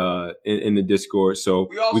the Discord. So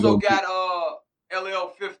we also got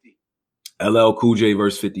LL 50. LL Cool J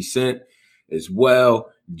versus 50 Cent as well.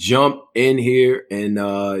 Jump in here and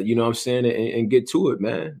you know what I'm saying, and get to it,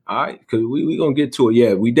 man. All right, because we gonna get to it.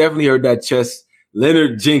 Yeah, we definitely heard that Chess.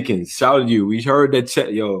 Leonard Jenkins, shout out to you. We heard that Chess.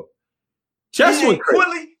 Yo, Chess he ain't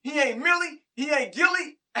Quilly, he ain't Millie, he ain't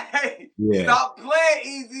Gilly. Hey, yeah. Stop playing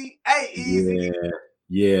easy. Hey, easy.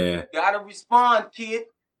 Yeah. Gotta respond, kid.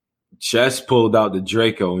 Chess pulled out the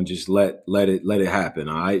Draco and just let it happen.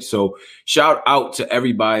 All right. So shout out to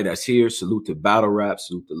everybody that's here. Salute to Battle Rap.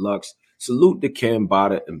 Salute to Lux. Salute to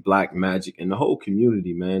Cambada and Black Magic and the whole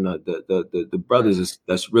community, man. The brothers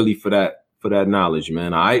that's really for that knowledge,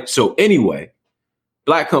 man. All right. So anyway,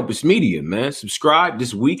 Black Compass Media, man. Subscribe.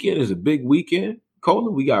 This weekend is a big weekend.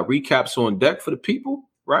 Cola, we got recaps on deck for the people,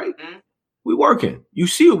 right? Mm-hmm. We working. You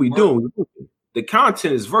see what we doing. The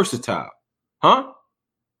content is versatile, huh?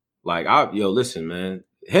 Like, listen, man.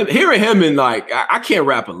 Hearing him and like, I can't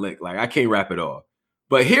rap a lick. Like, I can't rap at all.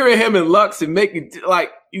 But hearing him and Lux and making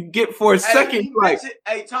like you get for a second, like,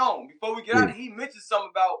 hey, Tone, before we get out of here, he mentioned something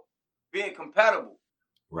about being compatible.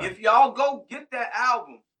 Right. If y'all go get that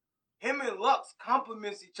album, him and Lux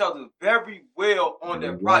complements each other very well on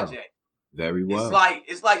their project. Very well.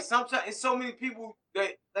 It's like sometimes it's so many people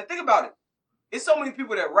that think about it. It's so many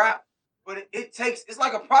people that rap, but it's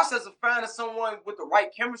like a process of finding someone with the right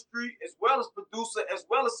chemistry, as well as producer, as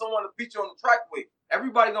well as someone to feature on the track with.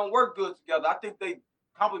 Everybody don't work good together. I think they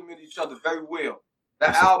complement each other very well.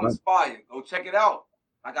 That album is fire. Go check it out.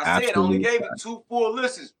 Like I said, I only gave it 2 full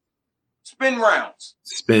listens. Spin rounds.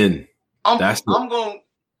 Spin.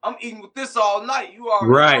 I'm eating with this all night. You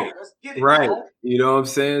already know. Let's get it. Right. Bro. You know what I'm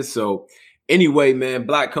saying? So anyway, man,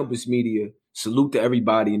 Black Compass Media, salute to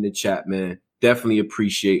everybody in the chat, man. Definitely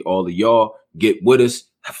appreciate all of y'all. Get with us.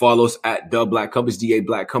 Follow us at The Black Compass, DA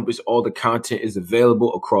Black Compass. All the content is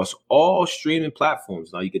available across all streaming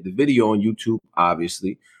platforms. Now, you get the video on YouTube,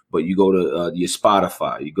 obviously, but you go to your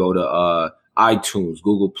Spotify, you go to iTunes,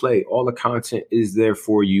 Google Play. All the content is there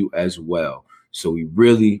for you as well. So we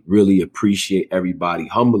really, really appreciate everybody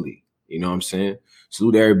humbly. You know what I'm saying?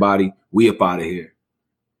 Salute everybody. We up out of here.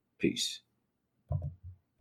 Peace.